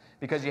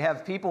 because you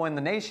have people in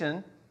the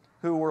nation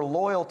who were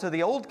loyal to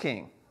the old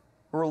king,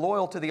 who were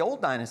loyal to the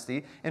old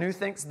dynasty, and who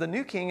thinks the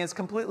new king is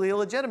completely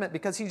illegitimate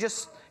because he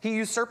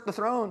usurped the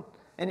throne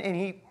and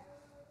he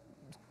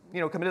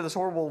committed this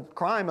horrible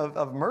crime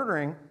of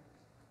murdering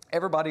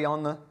everybody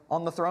on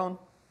the throne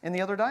in the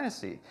other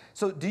dynasty.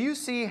 So do you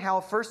see how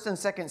 1st and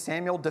 2nd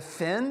Samuel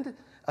defend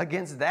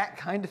against that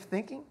kind of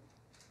thinking?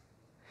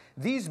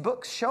 These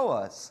books show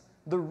us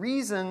the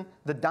reason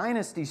the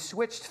dynasty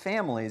switched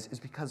families is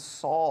because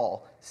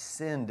Saul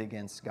sinned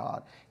against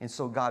God. And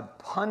so God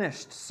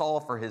punished Saul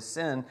for his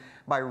sin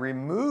by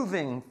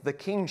removing the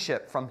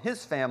kingship from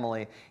his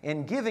family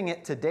and giving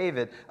it to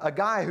David, a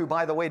guy who,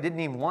 by the way, didn't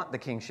even want the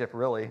kingship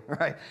really,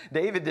 right?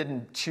 David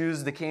didn't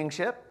choose the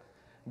kingship.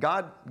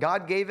 God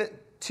gave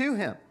it to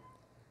him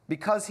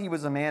because he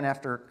was a man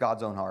after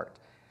God's own heart.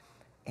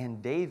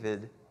 And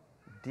David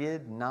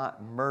did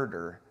not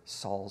murder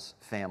Saul's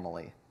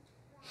family.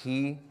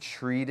 He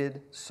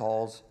treated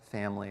Saul's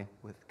family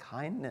with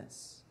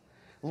kindness.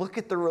 Look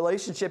at the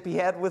relationship he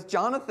had with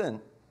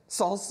Jonathan,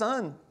 Saul's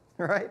son,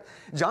 right?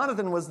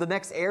 Jonathan was the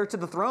next heir to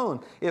the throne.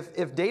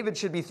 If David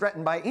should be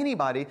threatened by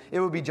anybody, it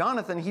would be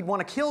Jonathan. He'd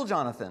want to kill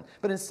Jonathan.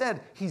 But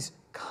instead, he's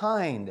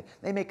kind.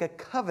 They make a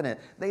covenant.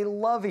 They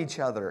love each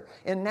other.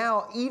 And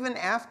now, even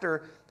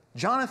after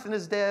Jonathan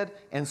is dead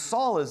and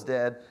Saul is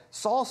dead.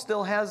 Saul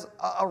still has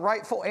a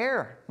rightful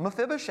heir,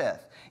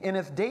 Mephibosheth. And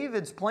if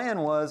David's plan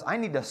was, I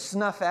need to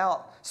snuff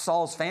out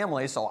Saul's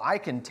family so I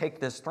can take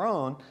this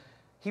throne,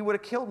 he would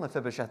have killed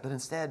Mephibosheth. But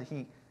instead,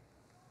 he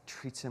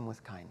treats him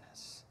with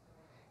kindness.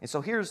 And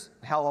so here's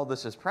how all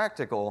this is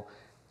practical.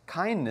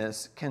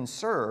 Kindness can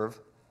serve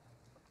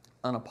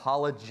an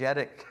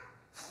apologetic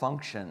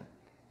function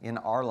in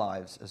our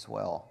lives as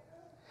well.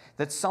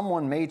 That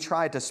someone may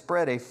try to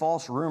spread a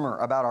false rumor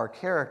about our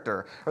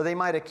character, or they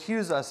might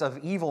accuse us of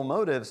evil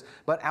motives,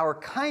 but our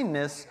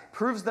kindness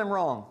proves them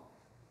wrong.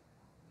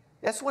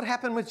 That's what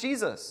happened with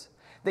Jesus.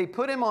 They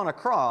put him on a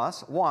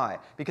cross. Why?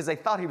 Because they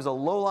thought he was a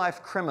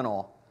low-life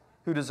criminal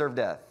who deserved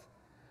death.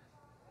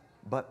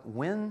 But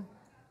when,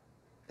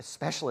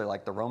 especially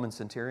like the Roman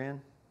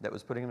centurion that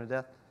was putting him to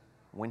death,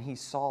 when he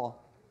saw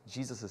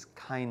Jesus'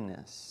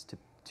 kindness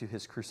to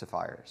his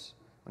crucifiers,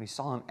 when he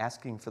saw him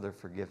asking for their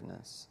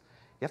forgiveness,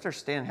 you have to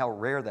understand how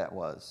rare that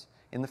was.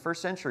 In the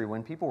first century,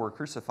 when people were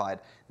crucified,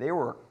 they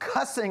were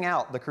cussing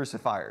out the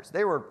crucifiers.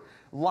 They were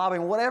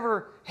lobbing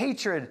whatever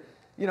hatred,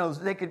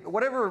 they could,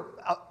 whatever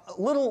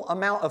little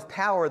amount of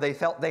power they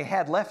felt they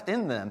had left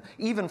in them,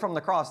 even from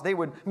the cross, they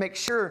would make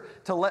sure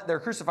to let their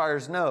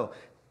crucifiers know,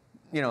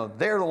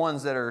 they're the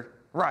ones that are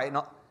right.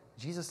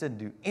 Jesus didn't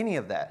do any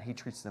of that. He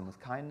treats them with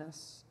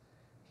kindness.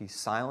 He's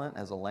silent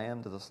as a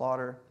lamb to the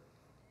slaughter.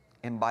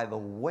 And by the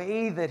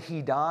way that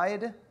he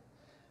died,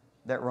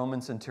 that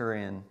Roman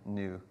centurion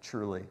knew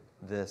truly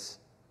this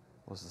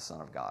was the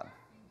Son of God.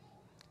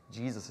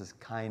 Jesus'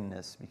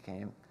 kindness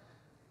became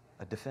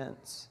a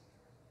defense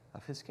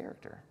of his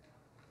character.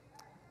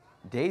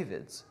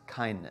 David's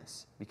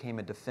kindness became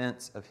a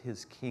defense of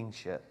his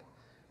kingship,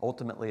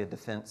 ultimately a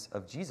defense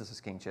of Jesus'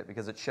 kingship,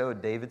 because it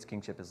showed David's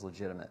kingship is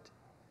legitimate.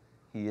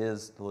 He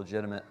is the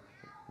legitimate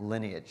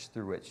lineage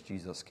through which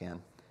Jesus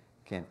can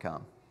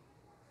come.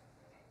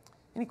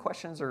 Any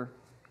questions or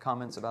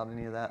comments about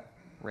any of that,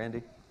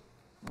 Randy?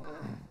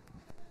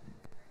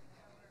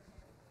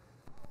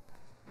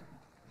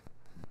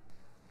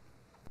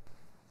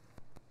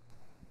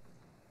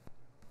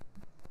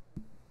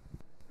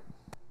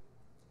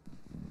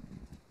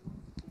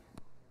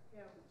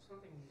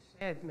 Something you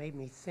said made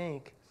me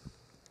think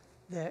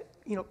that,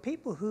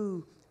 people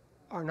who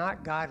are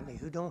not godly,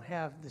 who don't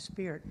have the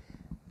Spirit,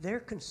 they're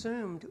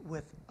consumed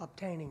with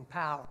obtaining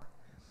power.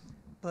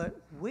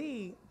 But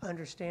we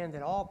understand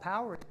that all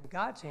power is in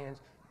God's hands.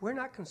 We're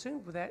not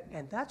consumed with that,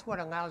 and that's what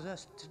allows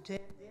us to then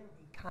be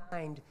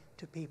kind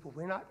to people.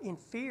 We're not in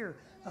fear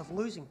of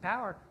losing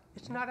power.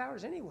 It's not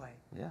ours anyway.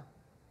 Yeah,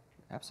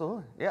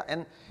 absolutely. Yeah,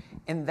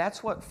 and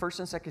that's what 1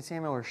 and 2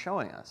 Samuel are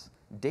showing us.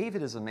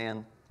 David is a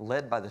man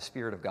led by the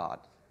Spirit of God,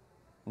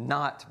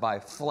 not by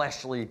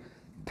fleshly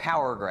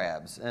power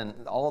grabs and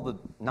all the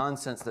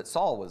nonsense that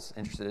Saul was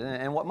interested in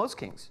and what most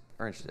kings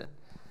are interested in.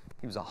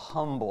 He was a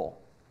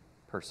humble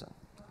person,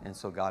 and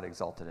so God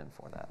exalted him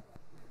for that.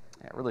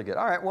 Yeah, really good.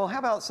 All right, well, how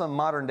about some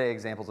modern day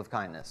examples of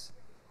kindness?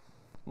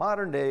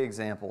 Modern day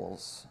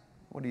examples.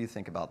 What do you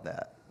think about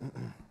that? All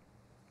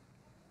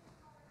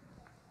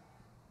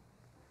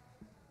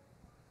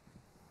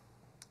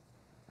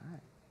right.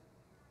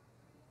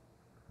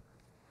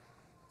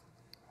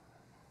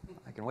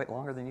 I can wait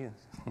longer than you.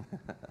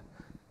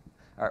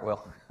 All right,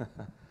 Will.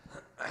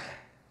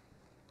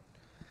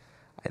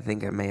 I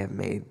think I may have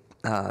made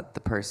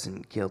the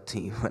person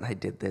guilty when I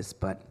did this,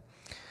 but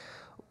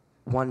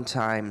one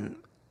time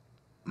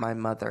my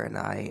mother and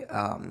I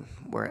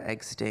were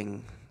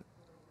exiting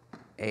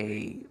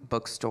a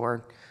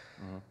bookstore.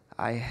 Mm-hmm.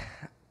 I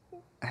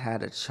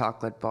had a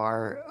chocolate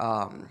bar,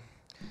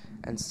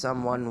 and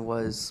someone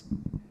was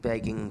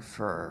begging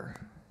for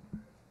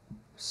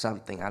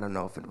something. I don't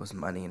know if it was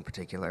money in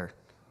particular,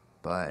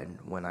 but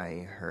when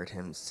I heard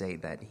him say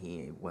that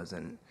he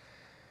wasn't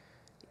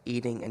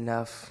eating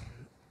enough,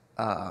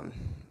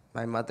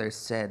 my mother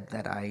said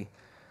that I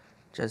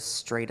just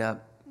straight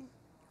up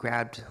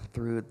grabbed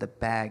through the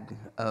bag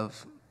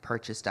of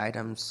purchased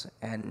items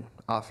and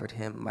offered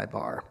him my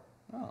bar.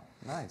 Oh,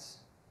 nice.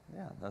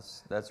 Yeah,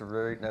 that's a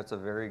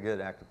very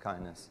good act of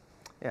kindness.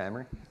 Yeah,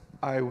 Emery?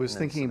 I was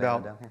thinking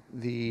about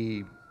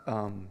the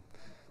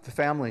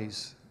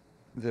families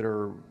that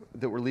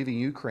were leaving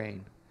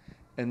Ukraine,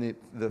 and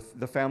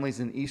the families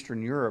in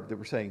Eastern Europe that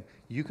were saying,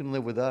 you can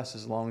live with us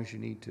as long as you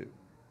need to.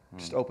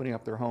 Just opening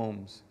up their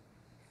homes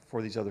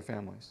for these other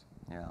families.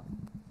 Yeah,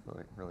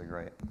 really, really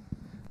great.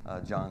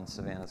 John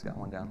Savannah's got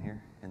one down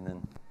here, and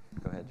then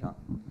go ahead, John.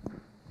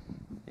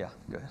 Yeah,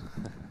 go ahead.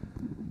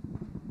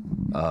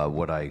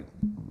 What I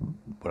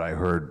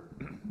heard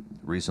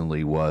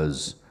recently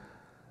was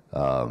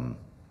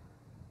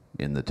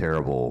in the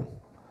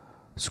terrible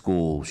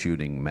school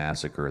shooting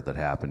massacre that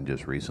happened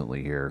just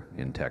recently here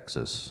in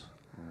Texas.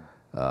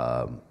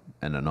 An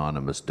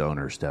anonymous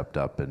donor stepped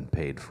up and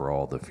paid for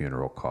all the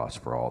funeral costs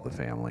for all the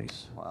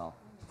families. Wow.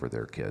 For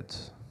their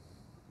kids.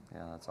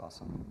 Yeah, that's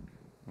awesome.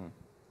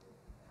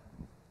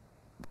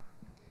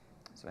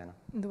 Savannah?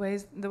 The way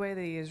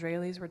the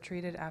Israelis were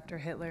treated after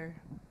Hitler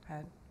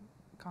had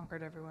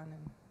conquered everyone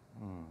and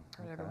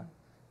hurt everyone.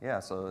 Yeah,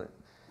 so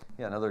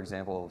Yeah, another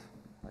example of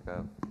like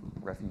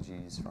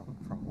refugees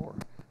from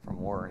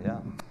war. Yeah,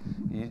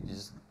 you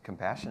just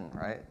compassion,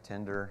 right?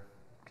 Tender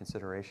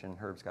consideration.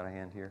 Herb's got a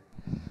hand here.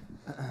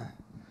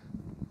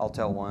 I'll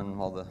tell one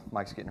while the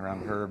mic's getting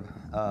around to Herb.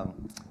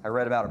 I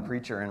read about a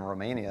preacher in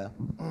Romania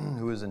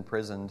who was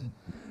imprisoned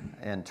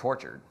and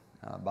tortured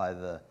by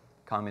the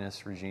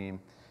communist regime,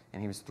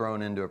 and he was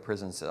thrown into a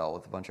prison cell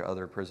with a bunch of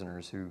other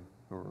prisoners who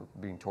were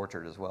being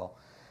tortured as well.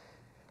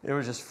 It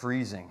was just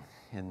freezing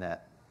in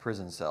that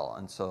prison cell,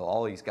 and so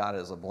all he's got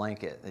is a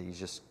blanket that he's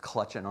just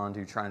clutching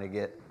onto, trying to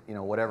get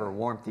whatever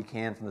warmth he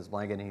can from this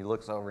blanket. And he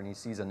looks over and he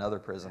sees another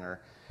prisoner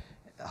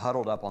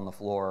huddled up on the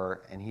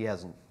floor, and he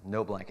has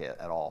no blanket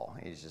at all.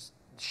 He's just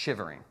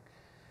shivering,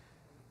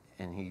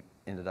 and he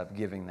ended up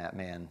giving that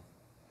man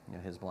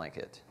his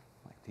blanket,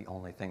 like the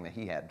only thing that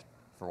he had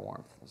for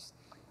warmth. It was,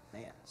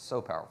 man,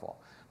 so powerful.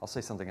 I'll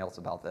say something else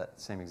about that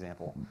same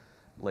example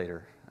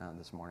later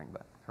this morning,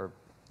 but Herb.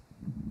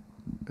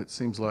 It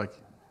seems like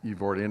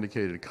you've already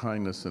indicated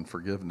kindness and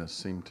forgiveness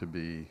seem to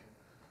be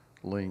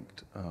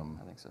linked.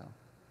 I think so.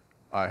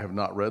 I have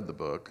not read the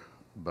book,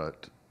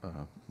 but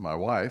my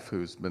wife,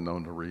 who's been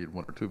known to read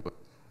one or two books,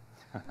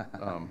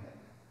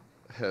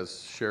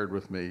 has shared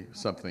with me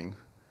something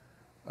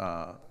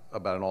about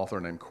an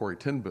author named Corrie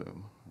ten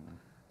Boom.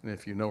 And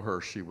if you know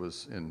her, she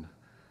was in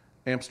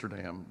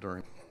Amsterdam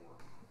during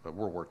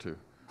World War II.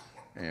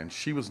 And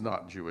she was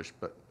not Jewish,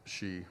 but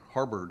she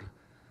harbored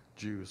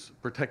Jews,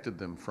 protected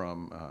them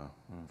from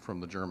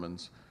the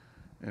Germans.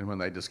 And when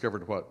they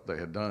discovered what they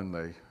had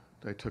done,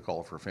 they took all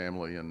of her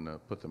family and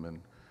put them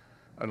in,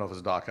 I don't know if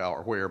it's Dachau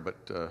or where,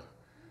 but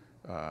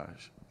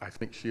I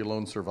think she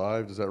alone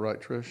survived. Is that right,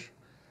 Trish?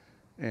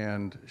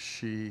 And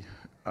she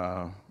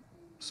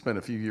spent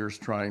a few years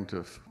trying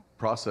to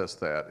process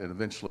that, and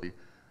eventually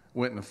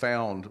went and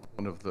found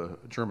one of the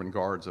German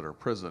guards at her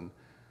prison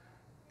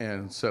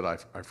and said,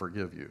 I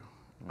forgive you.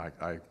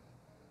 I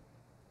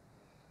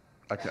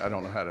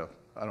don't know how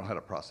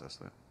to process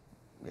that.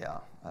 Yeah.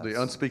 The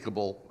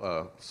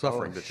unspeakable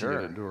suffering that she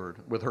had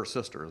endured with her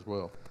sister as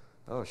well.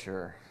 Oh,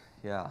 sure.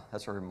 Yeah,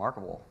 that's a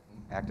remarkable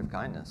act of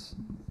kindness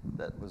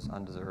that was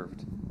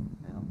undeserved.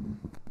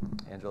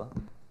 Angela?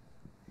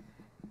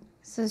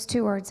 So there's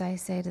two words I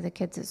say to the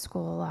kids at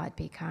school a lot: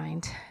 be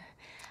kind.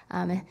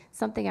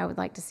 Something I would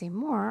like to see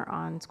more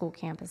on school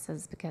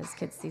campuses, because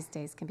kids these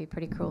days can be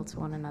pretty cruel to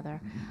one another.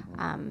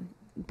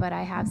 But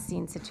I have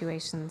seen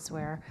situations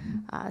where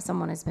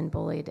someone has been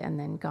bullied and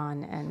then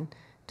gone and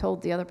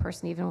told the other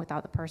person, even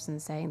without the person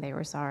saying they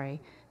were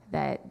sorry,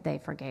 that they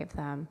forgave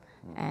them,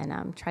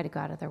 and try to go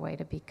out of their way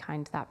to be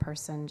kind to that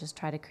person, just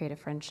try to create a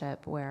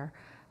friendship where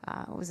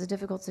it was a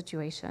difficult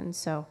situation.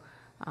 So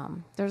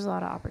there's a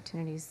lot of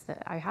opportunities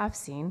that I have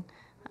seen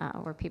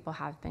where people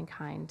have been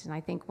kind. And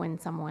I think when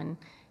someone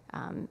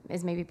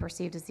is maybe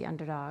perceived as the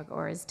underdog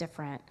or is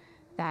different,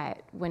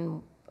 that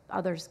when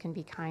others can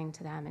be kind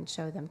to them and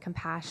show them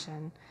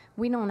compassion.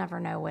 We don't ever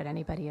know what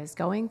anybody is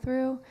going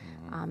through.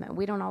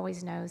 We don't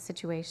always know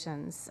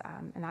situations,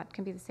 and that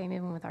can be the same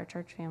even with our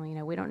church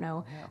family. We don't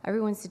know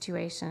everyone's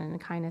situation, and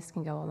kindness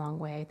can go a long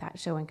way, that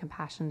showing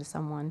compassion to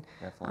someone.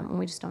 And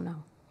we just don't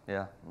know.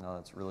 Yeah, no,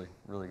 that's really,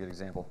 really good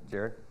example.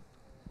 Jared?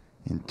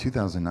 In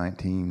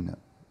 2019,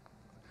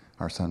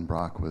 our son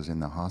Brock was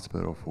in the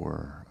hospital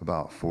for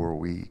about 4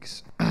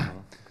 weeks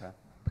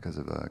because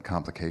of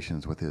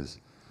complications with his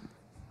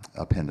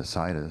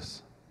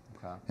appendicitis.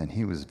 And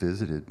he was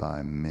visited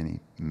by many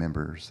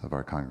members of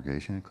our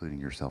congregation, including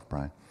yourself,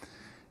 Brian,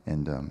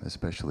 and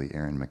especially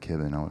Aaron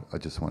McKibben. I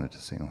just wanted to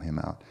single him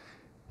out.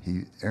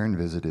 Aaron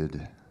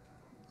visited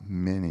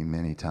many,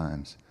 many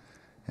times,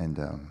 and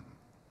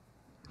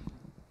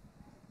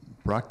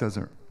Brock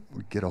doesn't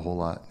get a whole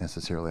lot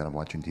necessarily out of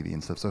watching TV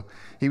and stuff, so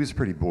he was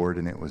pretty bored,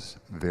 and it was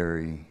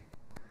very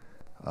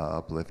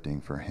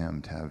uplifting for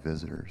him to have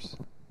visitors.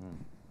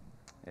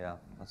 Yeah,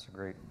 that's a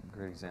great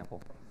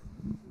example.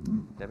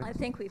 Debbie? I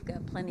think we've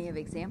got plenty of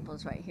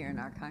examples right here in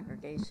our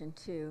congregation,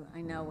 too. I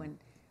know when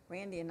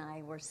Randy and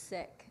I were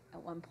sick at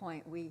one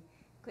point, we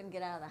couldn't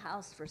get out of the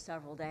house for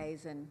several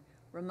days, and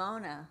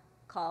Ramona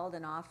called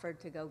and offered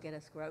to go get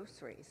us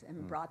groceries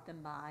and brought them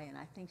by, and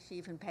I think she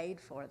even paid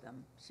for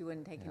them. She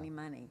wouldn't take any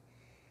money.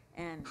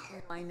 And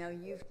I know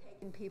you've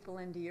taken people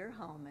into your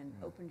home and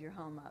opened your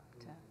home up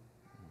to,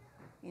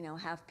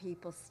 have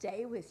people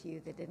stay with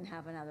you that didn't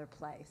have another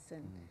place.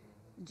 And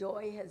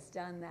Joy has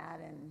done that,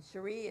 and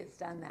Cherie has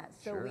done that.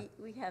 So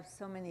we have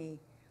so many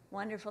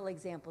wonderful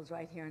examples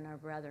right here in our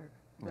brotherhood,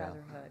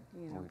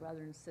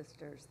 brother and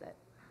sisters that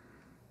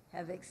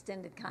have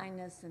extended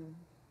kindness and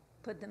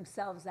put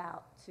themselves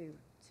out to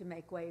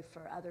make way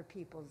for other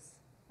people's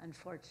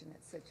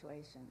unfortunate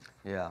situations.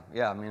 Yeah.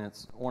 I mean,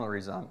 it's one of the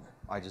reasons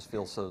I just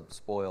feel so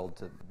spoiled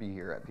to be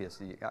here at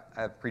PSD.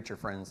 I have preacher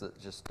friends that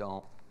just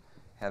don't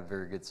have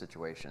very good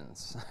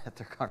situations at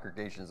their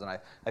congregations, and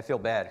I feel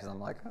bad because I'm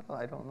like,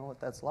 I don't know what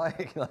that's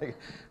like. Like,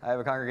 I have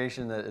a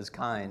congregation that is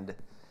kind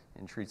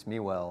and treats me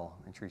well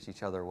and treats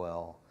each other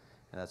well,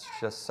 and that's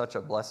just such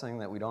a blessing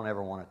that we don't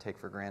ever want to take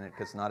for granted,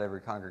 because not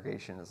every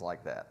congregation is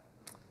like that.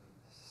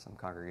 Some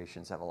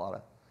congregations have a lot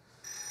of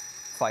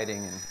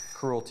fighting and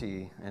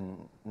cruelty and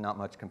not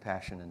much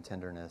compassion and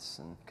tenderness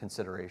and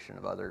consideration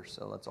of others.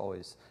 So let's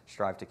always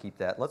strive to keep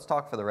that. Let's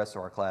talk for the rest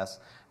of our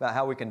class about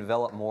how we can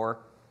develop more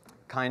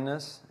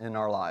kindness in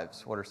our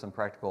lives. What are some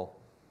practical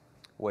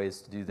ways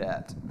to do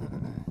that?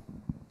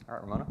 All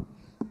right, Ramona?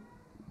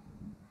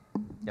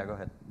 Yeah, go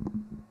ahead.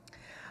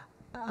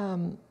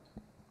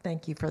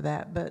 Thank you for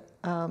that. But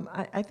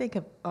I think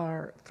of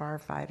our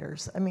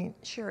firefighters. I mean,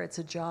 sure, it's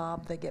a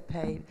job, they get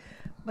paid.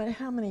 But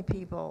how many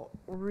people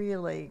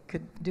really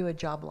could do a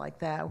job like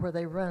that where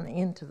they run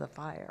into the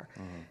fire?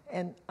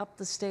 And up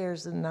the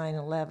stairs in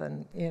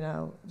 9/11, you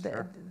know,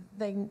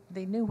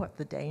 they knew what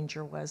the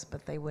danger was,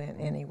 but they went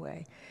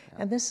anyway.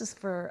 And this is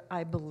for,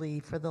 I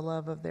believe, for the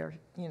love of their,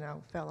 you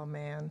know, fellow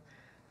man.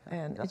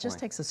 And it just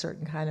takes a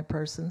certain kind of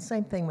person.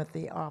 Same thing with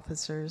the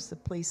officers, the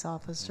police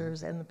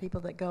officers, and the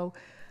people that go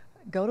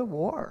to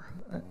war,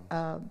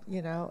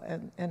 you know,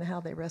 and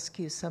how they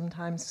rescue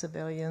sometimes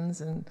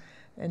civilians and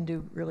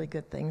do really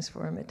good things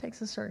for them. It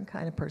takes a certain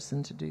kind of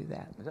person to do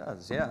that. It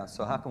does, yeah.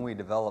 So how can we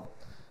develop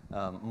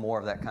more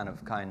of that kind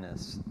of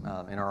kindness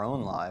in our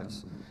own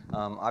lives?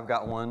 I've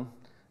got one,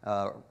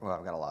 well,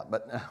 I've got a lot,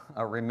 but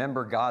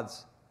remember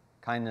God's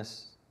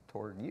kindness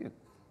toward you,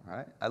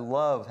 right? I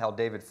love how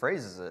David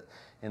phrases it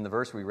in the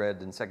verse we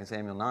read in 2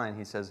 Samuel 9.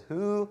 He says,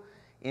 who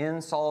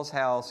in Saul's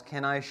house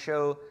can I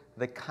show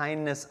the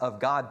kindness of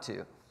God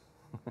to?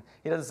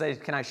 He doesn't say,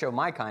 can I show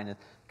my kindness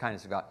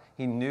of God?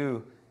 He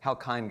knew how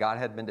kind God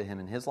had been to him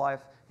in his life,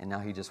 and now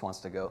he just wants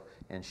to go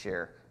and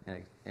share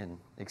and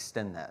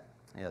extend that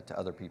to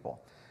other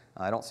people.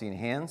 I don't see any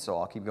hands, so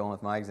I'll keep going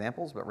with my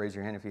examples, but raise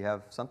your hand if you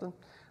have something.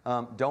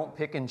 Don't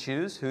pick and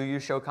choose who you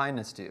show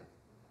kindness to.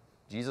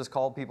 Jesus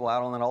called people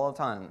out on it all the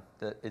time,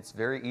 that it's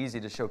very easy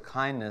to show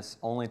kindness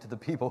only to the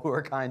people who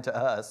are kind to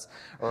us,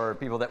 or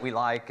people that we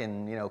like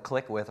and, you know,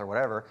 click with or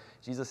whatever.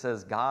 Jesus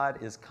says,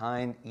 God is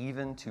kind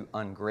even to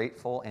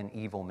ungrateful and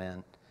evil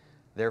men.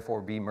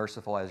 Therefore, be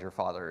merciful as your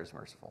Father is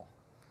merciful.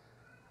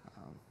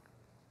 All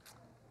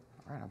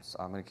right,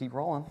 I'm going to keep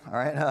rolling. All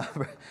right,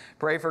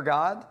 pray for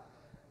God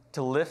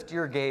to lift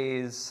your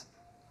gaze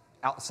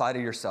outside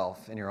of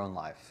yourself in your own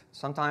life.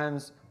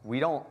 Sometimes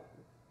we're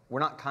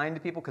not kind to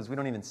people because we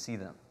don't even see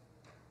them.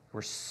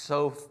 We're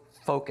so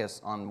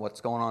focused on what's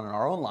going on in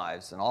our own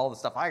lives and all the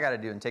stuff I got to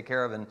do and take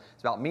care of, and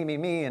it's about me,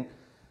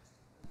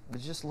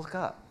 but just look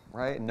up,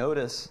 right?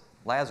 Notice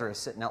Lazarus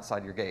sitting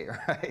outside your gate,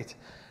 right?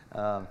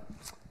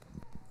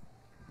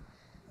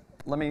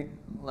 Let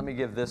me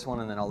give this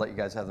one, and then I'll let you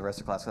guys have the rest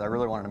of the class, because I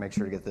really wanted to make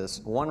sure to get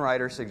this. One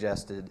writer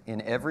suggested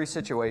in every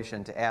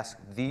situation to ask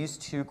these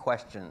two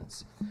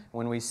questions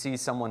when we see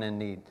someone in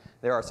need.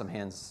 There are some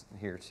hands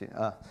here too.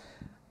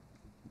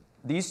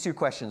 These two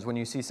questions when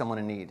you see someone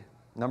in need.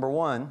 Number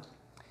one,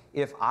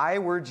 if I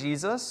were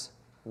Jesus,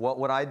 what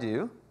would I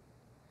do?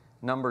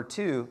 Number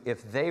two,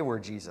 if they were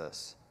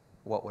Jesus,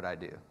 what would I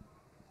do?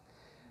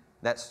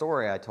 That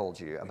story I told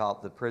you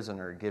about the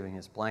prisoner giving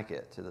his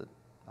blanket to the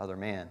other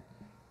man,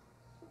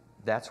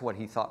 that's what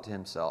he thought to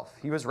himself.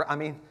 He was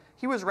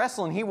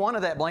wrestling. He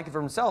wanted that blanket for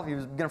himself. He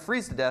was going to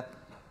freeze to death.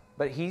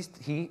 But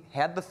he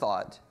had the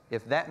thought,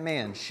 if that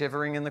man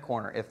shivering in the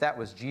corner, if that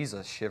was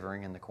Jesus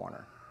shivering in the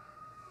corner,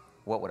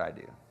 what would I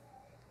do?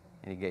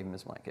 And he gave him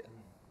his blanket.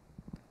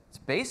 It's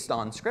based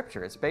on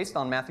Scripture. It's based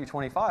on Matthew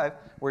 25,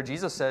 where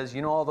Jesus says,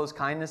 you know all those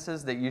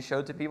kindnesses that you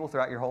showed to people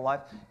throughout your whole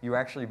life? You were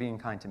actually being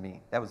kind to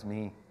me. That was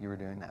me you were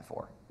doing that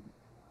for,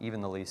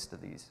 even the least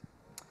of these.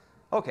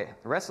 Okay,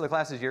 the rest of the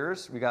class is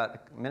yours. We got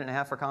a minute and a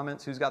half for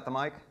comments. Who's got the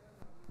mic?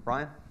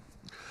 Brian?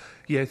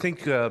 Yeah, I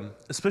think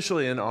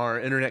especially in our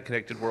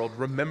internet-connected world,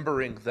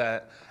 remembering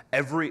that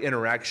every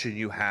interaction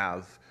you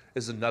have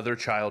is another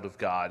child of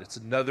God. It's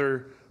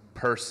another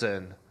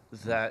person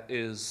that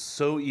is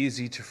so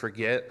easy to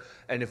forget.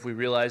 And if we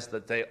realize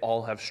that they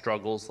all have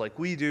struggles like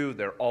we do,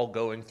 they're all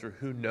going through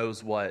who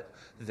knows what,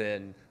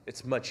 then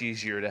it's much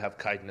easier to have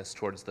kindness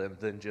towards them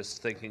than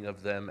just thinking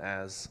of them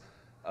as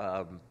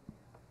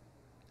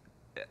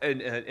an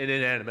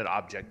inanimate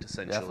object,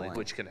 essentially. Definitely.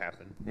 Which can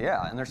happen.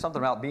 Yeah, and there's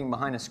something about being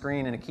behind a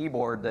screen and a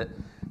keyboard that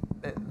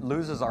it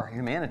loses our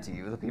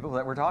humanity with the people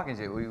that we're talking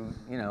to.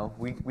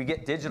 We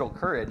get digital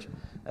courage.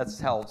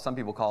 That's how some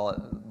people call it.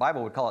 The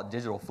Bible would call it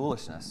digital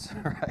foolishness,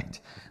 right?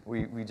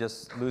 We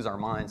just lose our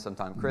minds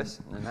sometimes.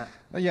 Chris, and that?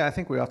 Yeah, I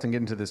think we often get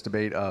into this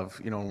debate of,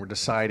 when we're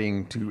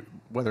deciding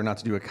whether or not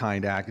to do a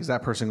kind act, is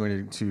that person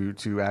going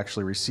to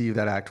actually receive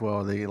that act well?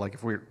 Are they, like,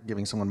 if we're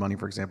giving someone money,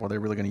 for example, are they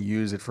really going to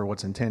use it for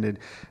what's intended?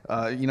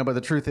 But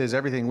the truth is,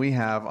 everything we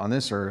have on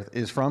this earth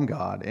is from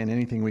God, and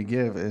anything we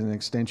give is an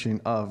extension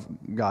of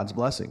God's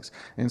blessings.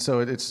 And so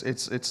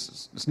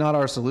it's not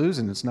ours to lose,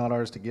 and it's not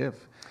ours to give.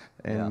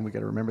 And we got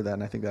to remember that,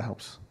 and I think that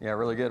helps. Yeah,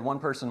 really good. One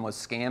person was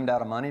scammed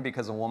out of money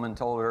because a woman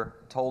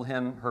told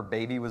him her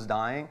baby was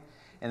dying,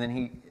 and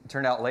then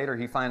turned out later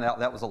he found out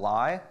that was a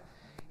lie,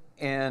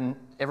 and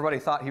everybody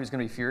thought he was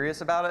going to be furious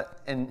about it,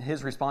 and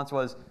his response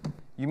was,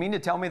 "You mean to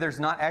tell me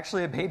there's not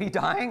actually a baby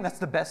dying? That's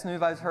the best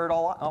news I've heard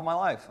all my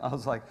life." I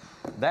was like,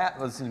 that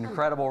was an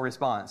incredible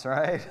response,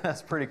 right?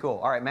 That's pretty cool.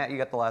 All right, Matt, you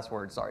got the last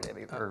word. Sorry,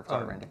 Davey.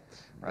 Sorry, Randy.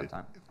 We're out of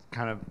time.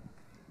 Kind of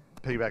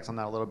piggybacks on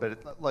that a little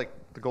bit. Like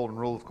the golden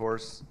rule, of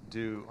course,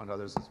 do unto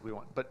others as we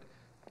want. But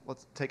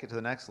let's take it to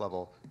the next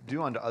level.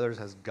 Do unto others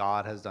as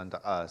God has done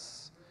to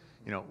us.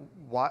 You know,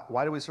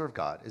 why do we serve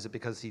God? Is it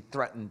because he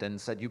threatened and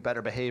said, you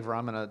better behave or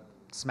I'm going to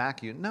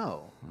smack you?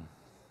 No.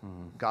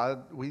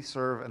 God, we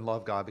serve and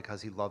love God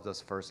because he loved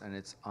us first, and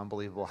it's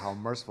unbelievable how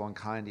merciful and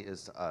kind he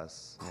is to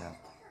us. Yeah.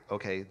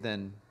 Okay,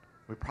 then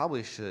we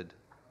probably should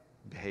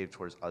behave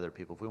towards other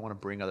people. If we want to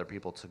bring other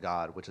people to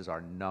God, which is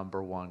our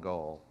number one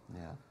goal,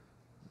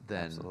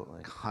 then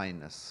absolutely.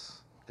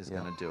 Kindness is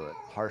going to do it.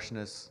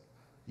 Harshness,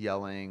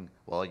 yelling,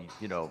 well,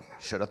 you know,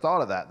 should have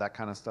thought of that, that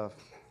kind of stuff.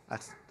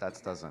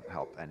 That doesn't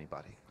help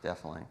anybody.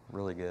 Definitely.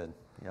 Really good.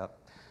 Yep.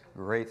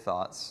 Great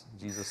thoughts.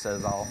 Jesus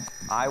says,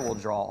 I will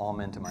draw all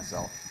men to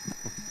myself.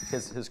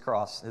 His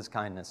cross, his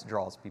kindness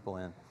draws people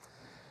in.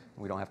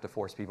 We don't have to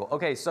force people.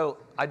 Okay, so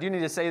I do need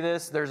to say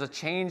this. There's a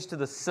change to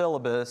the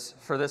syllabus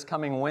for this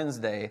coming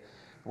Wednesday.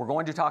 We're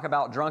going to talk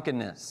about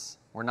drunkenness.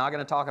 We're not going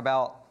to talk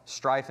about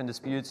strife and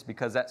disputes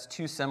because that's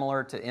too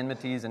similar to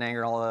enmities and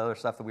anger and all the other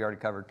stuff that we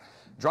already covered.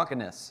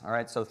 Drunkenness, all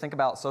right? So think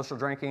about social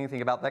drinking,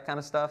 think about that kind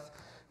of stuff.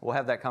 We'll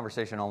have that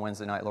conversation on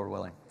Wednesday night, Lord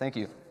willing. Thank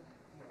you.